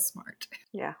ego is smart.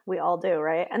 Yeah, we all do,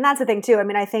 right? And that's the thing too. I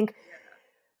mean, I think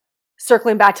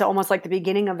circling back to almost like the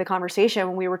beginning of the conversation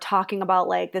when we were talking about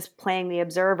like this playing the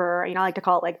observer, I like to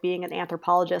call it like being an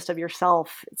anthropologist of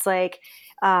yourself. It's like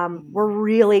we're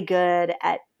really good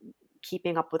at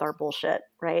keeping up with our bullshit,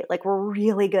 right? Like we're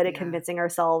really good at convincing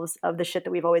ourselves of the shit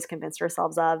that we've always convinced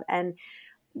ourselves of. And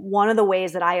one of the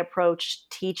ways that I approach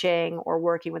teaching or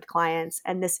working with clients,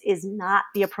 and this is not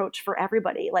the approach for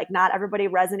everybody, like not everybody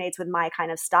resonates with my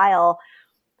kind of style,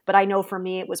 but I know for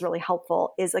me it was really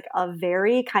helpful, is like a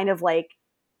very kind of like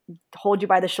hold you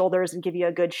by the shoulders and give you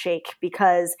a good shake.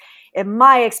 Because in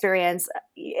my experience,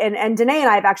 and Danae and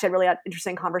I have actually had really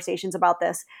interesting conversations about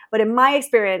this, but in my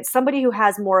experience, somebody who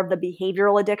has more of the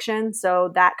behavioral addiction,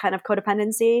 so that kind of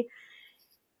codependency,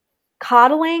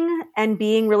 coddling and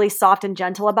being really soft and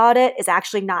gentle about it is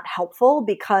actually not helpful,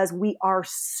 because we are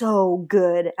so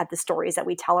good at the stories that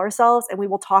we tell ourselves, and we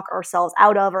will talk ourselves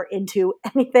out of or into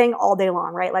anything all day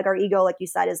long, right? Like our ego, like you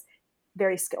said, is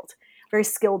very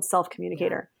skilled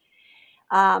self-communicator.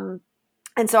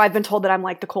 And so I've been told that I'm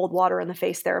like the cold water in the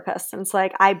face therapist. And it's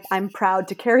like, I'm proud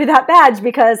to carry that badge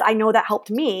because I know that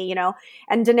helped me,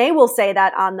 And Danae will say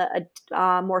that on the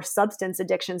more substance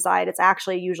addiction side, it's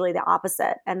actually usually the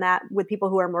opposite. And that with people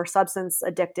who are more substance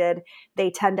addicted,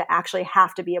 they tend to actually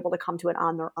have to be able to come to it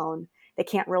on their own. They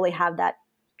can't really have that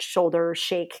shoulder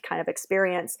shake kind of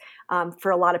experience.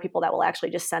 For a lot of people, that will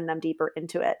actually just send them deeper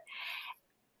into it.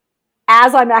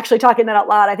 As I'm actually talking that out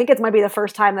loud, I think it might be the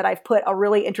first time that I've put a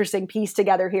really interesting piece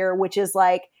together here, which is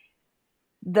like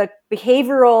the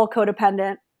behavioral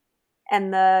codependent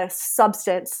and the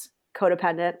substance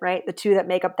codependent, right? The two that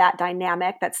make up that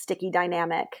dynamic, that sticky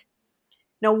dynamic.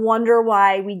 No wonder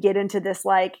why we get into this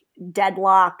like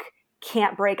deadlock,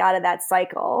 can't break out of that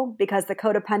cycle, because the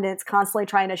codependent's constantly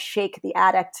trying to shake the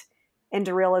addict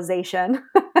into realization,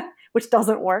 which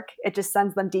doesn't work. It just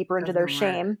sends them deeper into their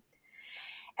shame.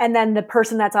 And then the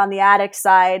person that's on the addict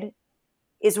side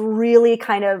is really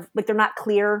kind of like, they're not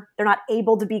clear. They're not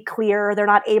able to be clear. They're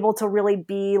not able to really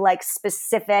be like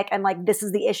specific and like, this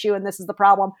is the issue and this is the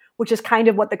problem, which is kind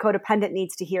of what the codependent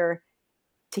needs to hear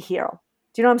to heal.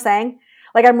 Do you know what I'm saying?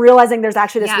 Like, I'm realizing there's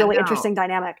actually this really interesting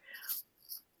dynamic.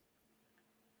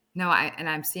 No,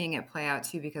 I'm seeing it play out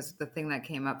too, because the thing that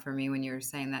came up for me when you were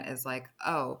saying that is like,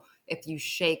 oh, if you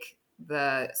shake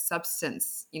the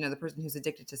substance, the person who's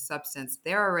addicted to substance,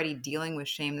 they're already dealing with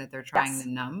shame that they're trying to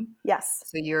numb. Yes.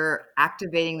 So you're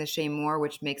activating the shame more,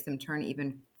 which makes them turn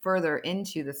even further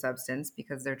into the substance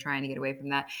because they're trying to get away from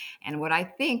that. And what I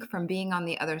think from being on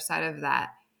the other side of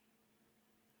that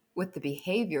with the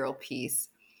behavioral piece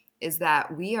is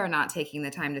that we are not taking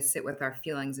the time to sit with our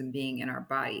feelings and being in our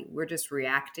body. We're just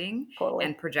reacting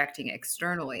and projecting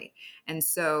externally. And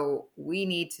so we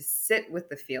need to sit with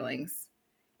the feelings,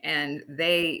 and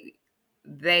they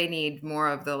need more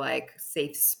of the like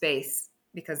safe space,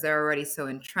 because they're already so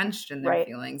entrenched in their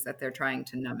feelings that they're trying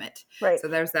to numb it. Right. So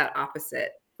there's that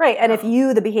opposite. Right. And if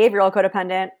you, the behavioral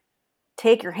codependent,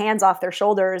 take your hands off their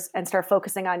shoulders and start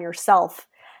focusing on yourself,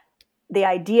 the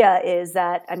idea is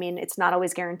that, I mean, it's not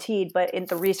always guaranteed, but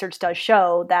the research does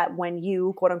show that when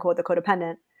you, quote unquote, the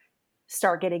codependent,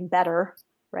 start getting better,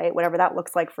 right, whatever that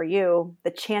looks like for you,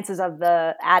 the chances of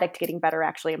the addict getting better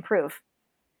actually improve,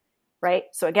 right?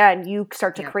 So again, you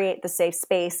start to create the safe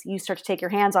space. You start to take your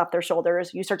hands off their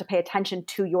shoulders. You start to pay attention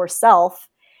to yourself.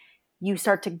 You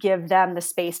start to give them the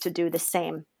space to do the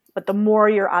same. But the more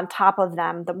you're on top of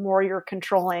them, the more you're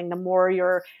controlling, the more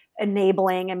you're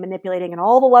enabling and manipulating and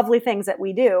all the lovely things that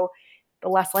we do, the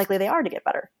less likely they are to get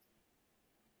better.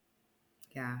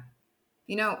 Yeah.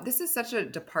 This is such a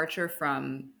departure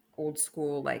from old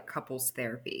school, like couples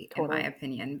therapy, in my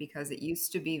opinion, because it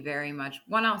used to be very much,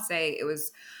 I'll say it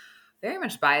was very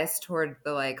much biased toward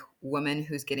the like woman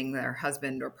who's getting their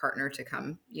husband or partner to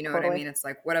come. You know what I mean? It's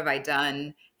like, what have I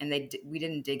done? And we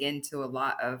didn't dig into a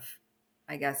lot of,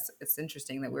 I guess it's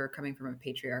interesting that we were coming from a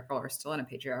patriarchal, or still in a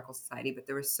patriarchal society, but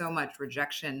there was so much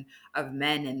rejection of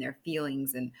men and their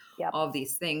feelings and all of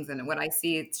these things. And what I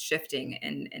see it's shifting,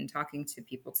 and talking to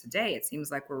people today, it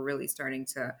seems like we're really starting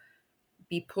to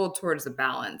be pulled towards a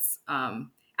balance.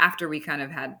 After we kind of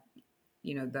had,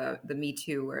 the Me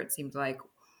Too, where it seemed like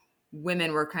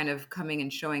women were kind of coming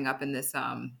and showing up in this,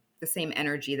 the same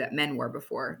energy that men were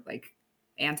before, like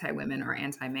anti-women or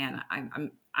anti-man.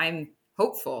 I'm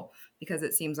hopeful, because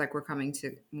it seems like we're coming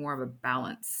to more of a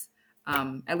balance,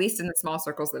 at least in the small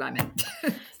circles that I'm in.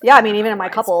 Yeah, I mean, even in my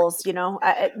couples,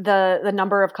 the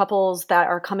number of couples that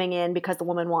are coming in because the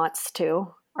woman wants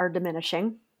to are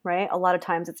diminishing, right? A lot of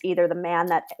times it's either the man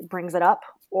that brings it up,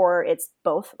 or it's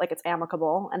both, like it's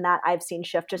amicable. And that I've seen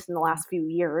shift just in the last few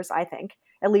years, I think,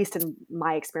 at least in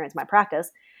my experience, my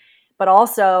practice. But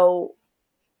also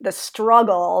the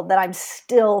struggle that I'm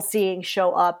still seeing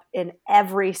show up in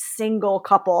every single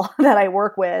couple that I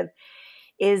work with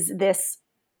is this,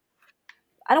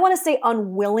 I don't want to say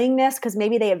unwillingness, because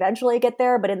maybe they eventually get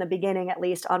there, but in the beginning, at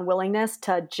least, unwillingness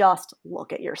to just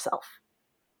look at yourself.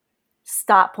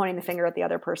 Stop pointing the finger at the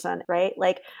other person, right?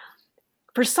 Like,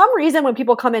 for some reason, when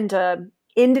people come into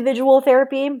individual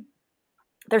therapy,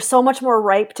 they're so much more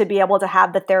ripe to be able to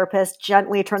have the therapist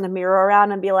gently turn the mirror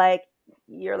around and be like,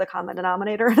 you're the common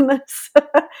denominator in this.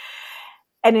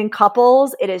 And in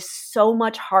couples, it is so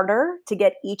much harder to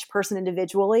get each person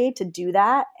individually to do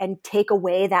that and take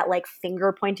away that like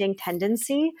finger pointing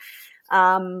tendency.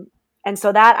 And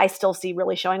so that I still see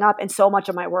really showing up. And so much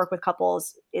of my work with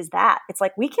couples is that it's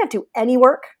like, we can't do any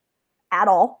work at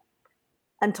all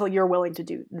until you're willing to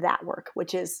do that work,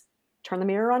 which is turn the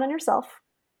mirror on yourself,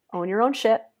 own your own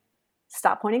shit,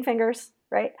 stop pointing fingers,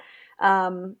 right?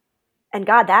 And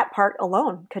God, that part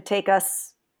alone could take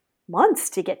us months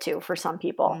to get to for some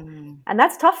people. And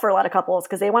that's tough for a lot of couples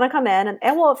because they want to come in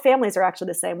and well, families are actually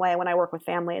the same way. When I work with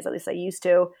families, at least I used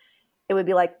to, it would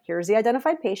be like, here's the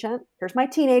identified patient. Here's my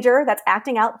teenager that's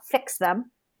acting out. Fix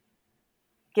them.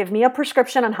 Give me a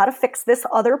prescription on how to fix this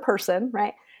other person,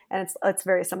 right? And it's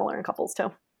very similar in couples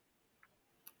too.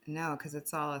 No, because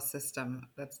it's all a system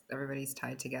that's everybody's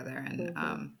tied together,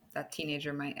 and that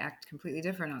teenager might act completely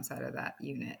different outside of that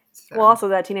unit. So. Well, also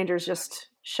that teenager is just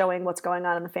showing what's going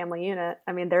on in the family unit.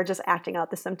 I mean, they're just acting out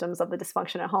the symptoms of the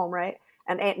dysfunction at home, right?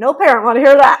 And ain't no parent want to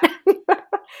hear that.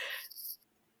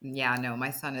 Yeah, no, my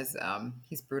son is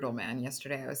he's brutal, man.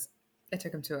 Yesterday I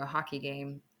took him to a hockey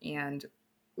game, and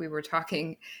we were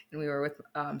talking, and we were with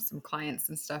some clients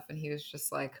and stuff, and he was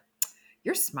just like,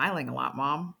 "You're smiling a lot,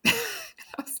 Mom."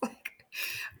 I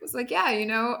was like, yeah,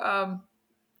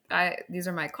 these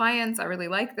are my clients. I really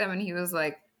like them. And he was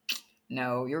like,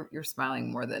 no, you're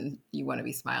smiling more than you want to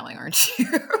be smiling, aren't you?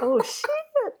 Oh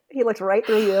shit. He looked right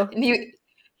through you. And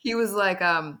he was like,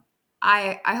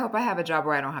 I hope I have a job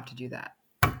where I don't have to do that.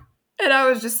 And I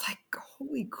was just like,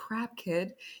 holy crap,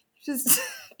 kid. You just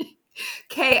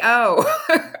KO.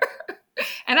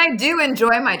 And I do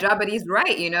enjoy my job, but he's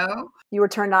right, You were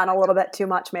turned on a little bit too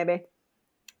much, maybe.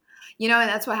 And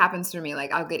that's what happens for me.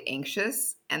 Like, I'll get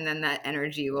anxious, and then that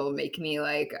energy will make me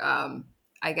like,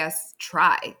 I guess,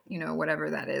 try, whatever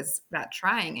that is, that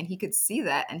trying. And he could see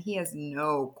that, and he has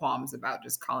no qualms about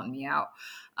just calling me out.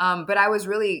 But I was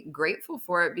really grateful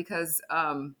for it because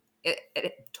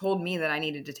it told me that I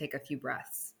needed to take a few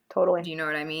breaths. Totally. Do you know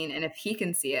what I mean? And if he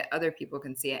can see it, other people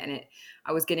can see it. And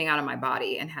I was getting out of my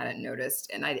body and hadn't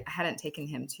noticed. And I hadn't taken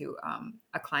him to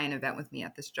a client event with me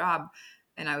at this job.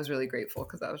 And I was really grateful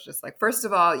because I was just like, first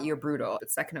of all, you're brutal. But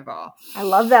second of all, I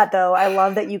love that though. I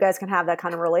love that you guys can have that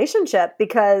kind of relationship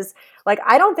because like,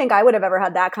 I don't think I would have ever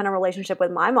had that kind of relationship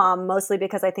with my mom, mostly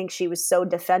because I think she was so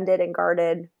defended and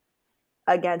guarded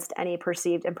against any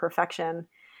perceived imperfection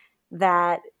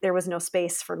that there was no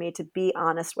space for me to be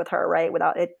honest with her, right?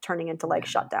 Without it turning into like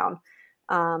shutdown.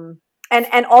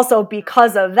 And also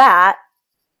because of that,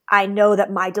 I know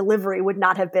that my delivery would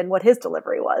not have been what his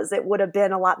delivery was. It would have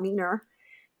been a lot meaner.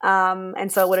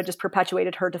 And so it would have just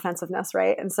perpetuated her defensiveness,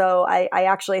 right? And so I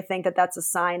actually think that that's a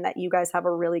sign that you guys have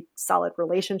a really solid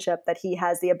relationship, that he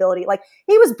has the ability, like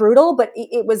he was brutal, but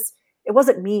it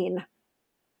wasn't mean.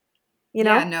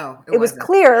 Yeah, no, it was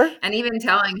clear. And even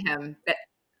telling him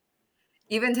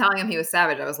he was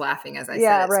savage, I was laughing as I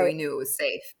said it, right. so he knew it was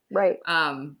safe. Right.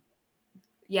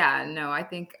 Yeah, no, I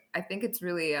think it's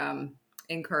really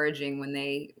encouraging when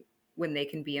they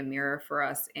can be a mirror for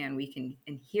us and we can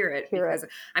hear it.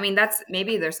 I mean, that's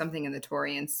maybe there's something in the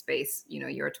Taurian space.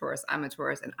 You're a Taurus, I'm a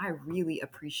Taurus, and I really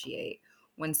appreciate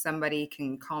when somebody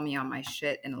can call me on my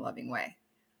shit in a loving way.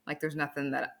 Like, there's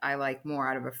nothing that I like more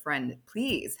out of a friend.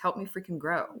 Please help me freaking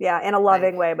grow. Yeah, in a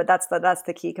loving way, but that's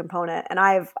the key component. And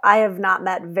I have not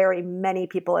met very many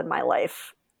people in my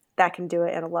life that can do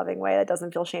it in a loving way that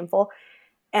doesn't feel shameful.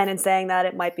 And in saying that,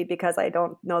 it might be because I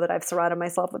don't know that I've surrounded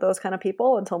myself with those kind of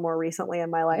people until more recently in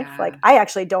my life. Yeah. Like, I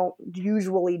actually don't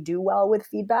usually do well with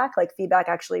feedback. Like, feedback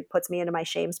actually puts me into my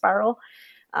shame spiral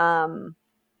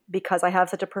because I have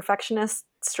such a perfectionist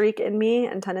streak in me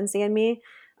and tendency in me.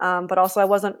 But also I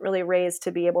wasn't really raised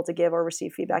to be able to give or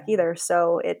receive feedback either.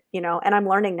 So and I'm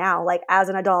learning now, like as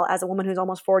an adult, as a woman who's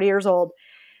almost 40 years old,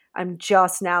 I'm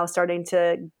just now starting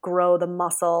to grow the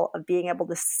muscle of being able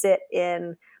to sit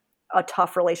in a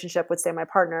tough relationship with, say, my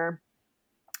partner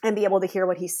and be able to hear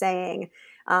what he's saying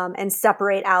and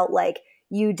separate out, like,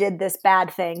 you did this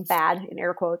bad thing, bad in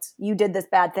air quotes, you did this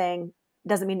bad thing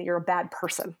doesn't mean that you're a bad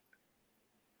person.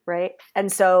 Right. And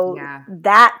so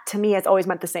that to me has always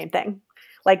meant the same thing.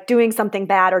 Like, doing something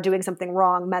bad or doing something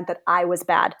wrong meant that I was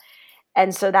bad.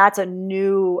 And so that's a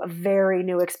very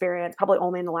new experience, probably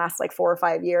only in the last like 4 or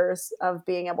 5 years of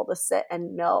being able to sit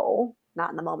and know, not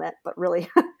in the moment, but really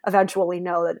eventually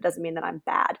know that it doesn't mean that I'm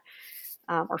bad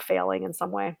or failing in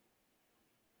some way.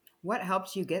 What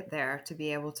helped you get there to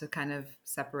be able to kind of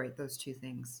separate those two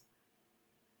things?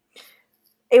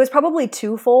 It was probably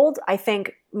twofold. I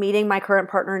think meeting my current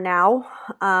partner now,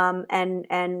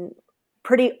 and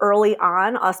pretty early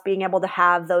on, us being able to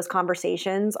have those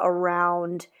conversations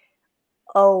around,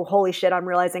 oh, holy shit, I'm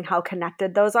realizing how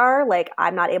connected those are. Like,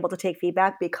 I'm not able to take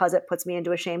feedback because it puts me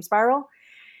into a shame spiral.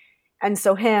 And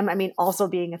so him, I mean, also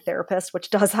being a therapist, which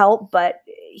does help, but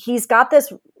he's got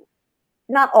this,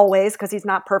 not always, because he's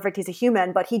not perfect, he's a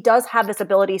human, but he does have this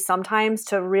ability sometimes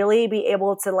to really be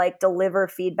able to like deliver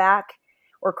feedback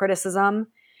or criticism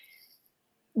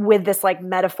with this like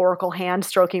metaphorical hand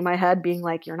stroking my head, being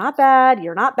like, you're not bad,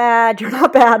 you're not bad, you're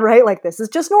not bad, right? Like, this is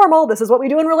just normal. This is what we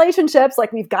do in relationships.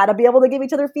 Like, we've got to be able to give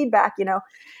each other feedback, you know?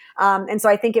 And so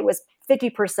I think it was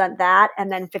 50% that,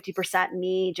 and then 50%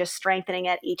 me just strengthening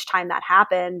it each time that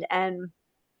happened. And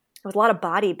it was a lot of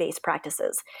body-based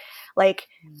practices. Like,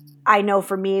 I know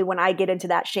for me, when I get into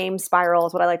that shame spiral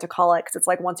is what I like to call it, because it's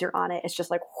like once you're on it, it's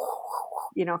just like,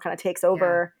 you know, kind of takes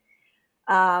over.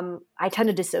 I tend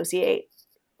to dissociate.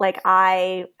 Like,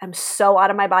 I am so out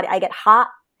of my body. I get hot.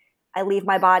 I leave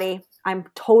my body. I'm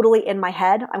totally in my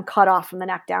head. I'm cut off from the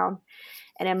neck down.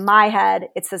 And in my head,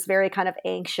 it's this very kind of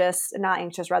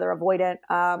rather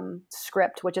avoidant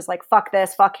script, which is like, fuck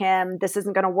this, fuck him. This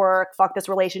isn't going to work. Fuck this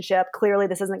relationship. Clearly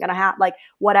this isn't going to happen. Like,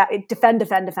 what? Defend,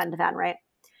 right?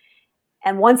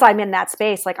 And once I'm in that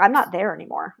space, like, I'm not there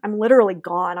anymore. I'm literally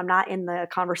gone. I'm not in the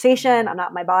conversation. I'm not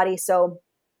in my body. So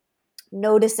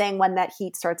noticing when that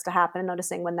heat starts to happen,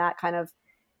 noticing when that kind of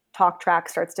talk track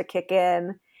starts to kick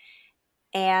in,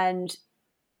 and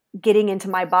getting into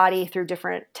my body through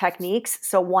different techniques.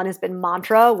 So one has been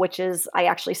mantra, which is, I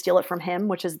actually steal it from him,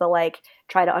 which is the like,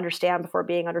 try to understand before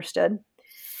being understood.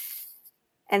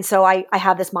 And so I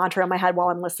have this mantra in my head while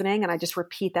I'm listening, and I just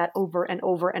repeat that over and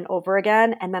over and over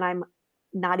again. And then I'm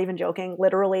not even joking,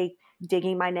 literally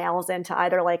digging my nails into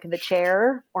either like the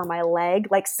chair or my leg,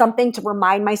 like something to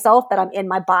remind myself that I'm in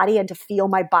my body and to feel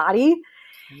my body.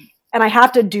 And I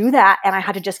have to do that. And I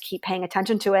had to just keep paying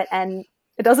attention to it. And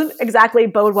it doesn't exactly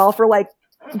bode well for like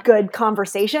good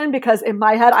conversation, because in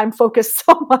my head, I'm focused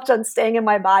so much on staying in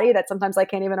my body that sometimes I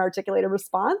can't even articulate a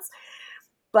response.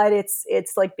 But it's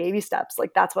like baby steps.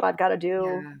 Like, that's what I've got to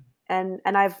do. Yeah.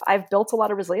 And I've built a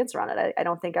lot of resilience around it. I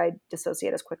don't think I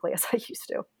dissociate as quickly as I used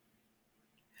to.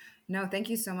 No, thank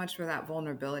you so much for that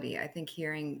vulnerability. I think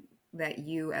hearing that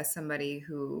you, as somebody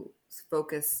whose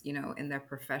focus, you know, in their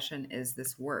profession is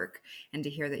this work, and to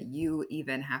hear that you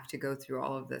even have to go through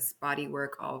all of this body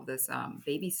work, all of this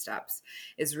baby steps,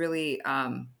 is really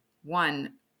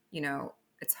one, you know,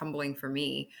 it's humbling for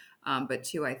me. But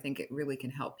two, I think it really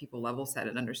can help people level set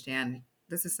and understand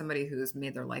this is somebody who's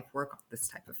made their life work on this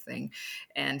type of thing.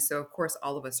 And so, of course,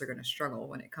 all of us are going to struggle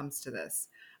when it comes to this.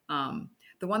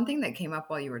 The one thing that came up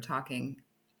while you were talking,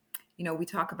 you know, we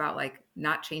talk about like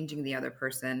not changing the other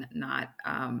person, not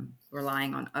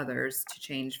relying on others to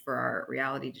change for our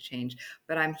reality to change.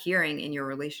 But I'm hearing in your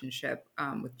relationship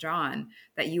with John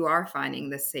that you are finding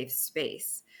this safe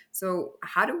space. So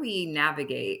how do we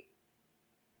navigate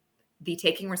the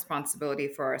taking responsibility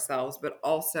for ourselves, but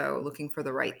also looking for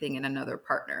the right thing in another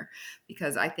partner?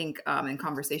 Because I think in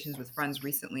conversations with friends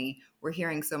recently, we're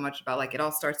hearing so much about like, it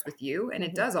all starts with you. And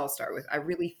it does all start with, I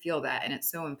really feel that. And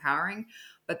it's so empowering.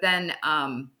 But then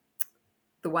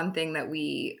the one thing that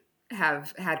we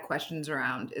have had questions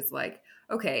around is like,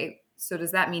 okay, so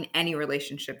does that mean any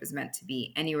relationship is meant to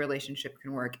be? Any relationship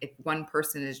can work. If one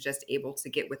person is just able to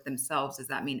get with themselves, does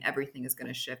that mean everything is going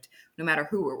to shift no matter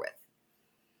who we're with?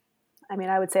 I mean,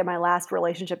 I would say my last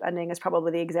relationship ending is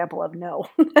probably the example of no,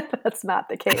 that's not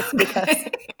the case, because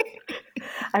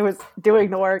I was doing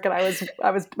the work, and I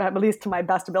was at least to my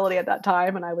best ability at that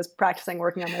time. And I was practicing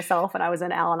working on myself, and I was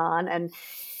in Al-Anon, and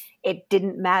it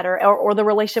didn't matter. Or the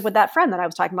relationship with that friend that I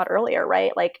was talking about earlier,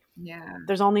 right? Like,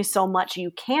 there's only so much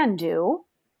you can do.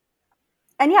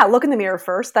 And yeah, look in the mirror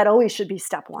first. That always should be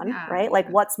step one, right? Like,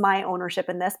 what's my ownership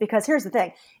in this? Because here's the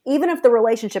thing, even if the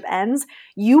relationship ends,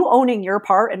 you owning your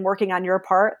part and working on your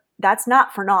part, that's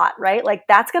not for naught, right? Like,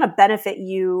 that's going to benefit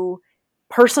you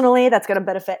personally. That's going to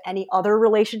benefit any other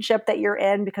relationship that you're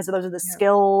in, because those are the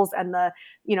skills and the,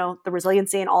 you know, the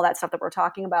resiliency and all that stuff that we're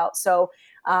talking about. So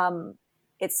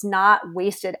it's not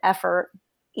wasted effort,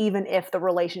 even if the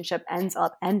relationship ends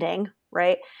up ending,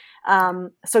 right?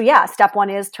 So yeah, step one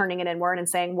is turning it inward and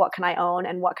saying, what can I own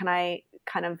and what can I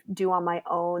kind of do on my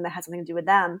own that has something to do with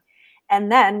them?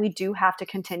 And then we do have to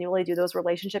continually do those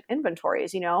relationship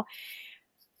inventories,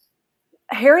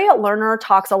 Harriet Lerner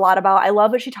talks a lot about, I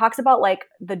love what she talks about, like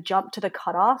the jump to the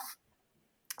cutoff.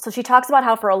 So she talks about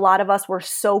how for a lot of us, we're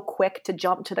so quick to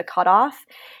jump to the cutoff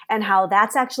and how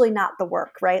that's actually not the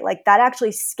work, right? Like that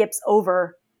actually skips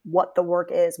over what the work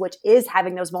is, which is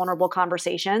having those vulnerable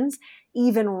conversations,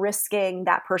 even risking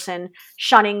that person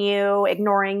shunning you,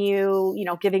 ignoring you,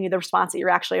 giving you the response that you're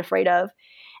actually afraid of,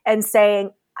 and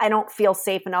saying, I don't feel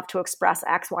safe enough to express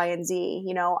X, Y, and Z.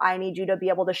 I need you to be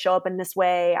able to show up in this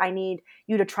way. I need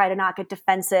you to try to not get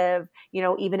defensive,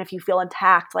 even if you feel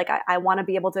attacked. Like I want to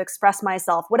be able to express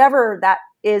myself, whatever that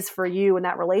is for you in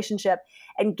that relationship,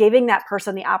 and giving that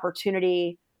person the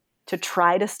opportunity to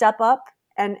try to step up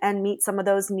and meet some of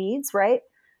those needs, right?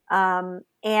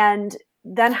 And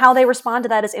then how they respond to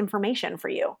that is information for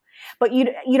you. But you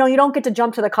don't get to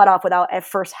jump to the cutoff without at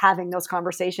first having those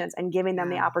conversations and giving them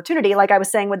the opportunity. Like I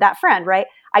was saying with that friend, right?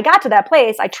 I got to that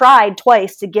place. I tried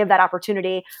twice to give that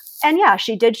opportunity. And yeah,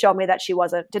 she did show me that she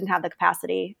didn't have the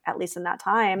capacity, at least in that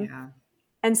time. Yeah.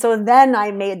 And so then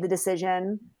I made the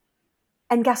decision.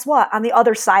 And guess what? On the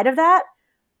other side of that,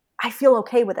 I feel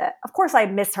okay with it. Of course I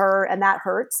miss her and that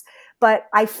hurts, but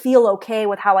I feel okay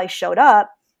with how I showed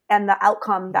up and the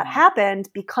outcome that happened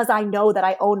because I know that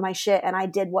I owned my shit and I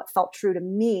did what felt true to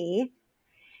me.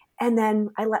 And then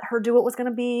I let her do what was going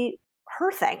to be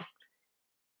her thing.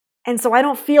 And so I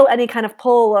don't feel any kind of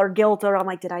pull or guilt or I'm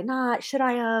like, did I not? Should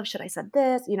I have? Should I said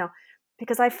this?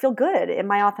 Because I feel good in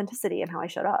my authenticity and how I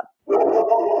showed up.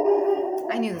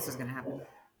 I knew this was going to happen.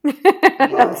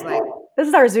 I was like, this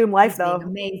is our Zoom life, though.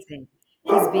 Being amazing.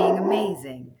 He's being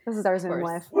amazing. This is our Zoom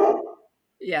life.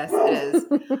 Yes, it is.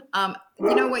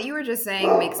 What you were just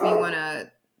saying makes me want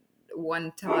to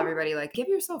tell everybody, like, give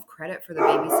yourself credit for the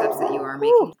baby steps that you are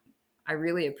making. I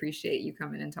really appreciate you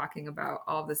coming and talking about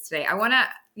all of this today. I want to,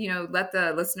 let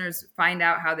the listeners find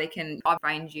out how they can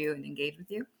find you and engage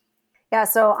with you. Yeah,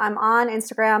 so I'm on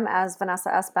Instagram as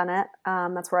Vanessa S. Bennett.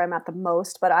 That's where I'm at the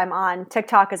most, but I'm on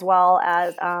TikTok as well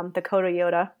as the Coda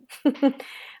Yoda.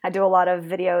 I do a lot of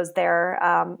videos there,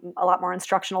 a lot more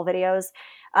instructional videos.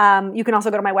 You can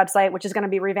also go to my website, which is going to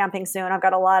be revamping soon. I've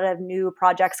got a lot of new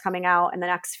projects coming out in the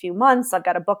next few months. I've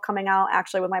got a book coming out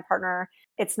actually with my partner.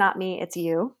 It's Not Me, It's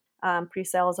You.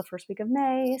 Pre-sale is the first week of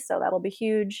May, so that'll be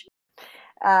huge.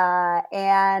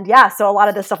 And yeah, so a lot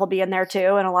of this stuff will be in there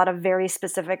too, and a lot of very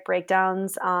specific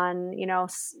breakdowns on,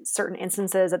 certain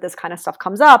instances that this kind of stuff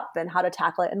comes up and how to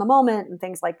tackle it in the moment and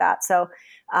things like that. So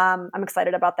I'm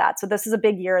excited about that. So this is a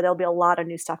big year. There'll be a lot of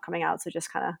new stuff coming out. So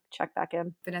just kind of check back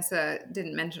in. Vanessa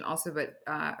didn't mention also, but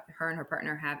her and her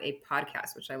partner have a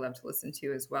podcast, which I love to listen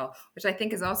to as well, which I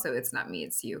think is also It's Not Me,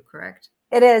 It's You, correct?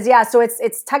 It is, yeah. So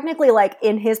it's technically like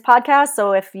in his podcast.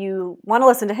 So if you want to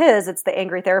listen to his, it's the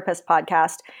Angry Therapist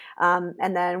podcast.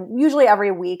 And then usually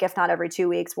every week, if not every 2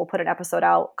 weeks, we'll put an episode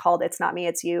out called It's Not Me,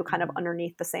 It's You, kind of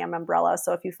underneath the SAM umbrella.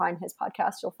 So if you find his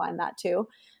podcast, you'll find that too.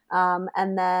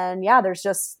 And then, yeah, there's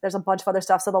a bunch of other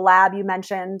stuff. So the lab you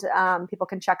mentioned, people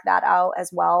can check that out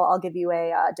as well. I'll give you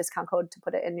a discount code to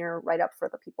put it in your write-up for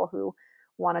the people who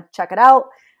want to check it out.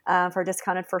 For a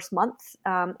discounted first month.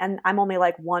 And I'm only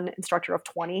like one instructor of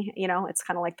 20, it's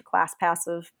kind of like the class pass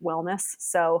of wellness.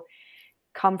 So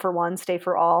come for one, stay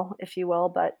for all, if you will.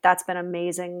 But that's been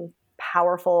amazing,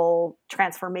 powerful,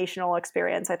 transformational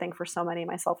experience, I think, for so many,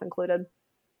 myself included.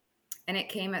 And it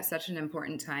came at such an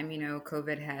important time.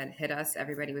 COVID had hit us.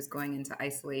 Everybody was going into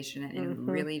isolation and it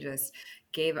really just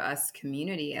gave us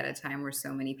community at a time where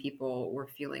so many people were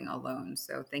feeling alone.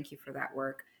 So thank you for that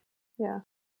work. Yeah.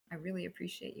 I really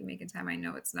appreciate you making time. I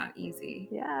know it's not easy.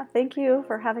 Yeah, thank you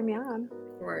for having me on.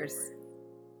 Of course.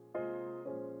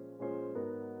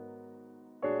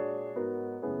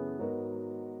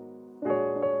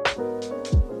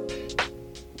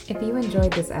 If you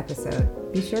enjoyed this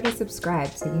episode, be sure to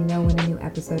subscribe so you know when a new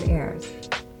episode airs.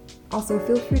 Also,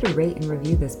 feel free to rate and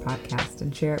review this podcast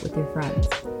and share it with your friends.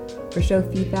 For show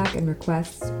feedback and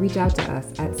requests, reach out to us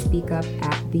at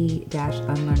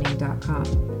speakup@the-unlearning.com.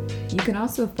 You can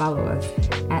also follow us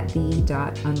at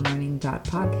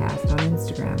the.unlearning.podcast on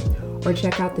Instagram or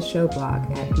check out the show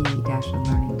blog at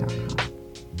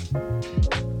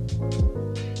the-unlearning.com.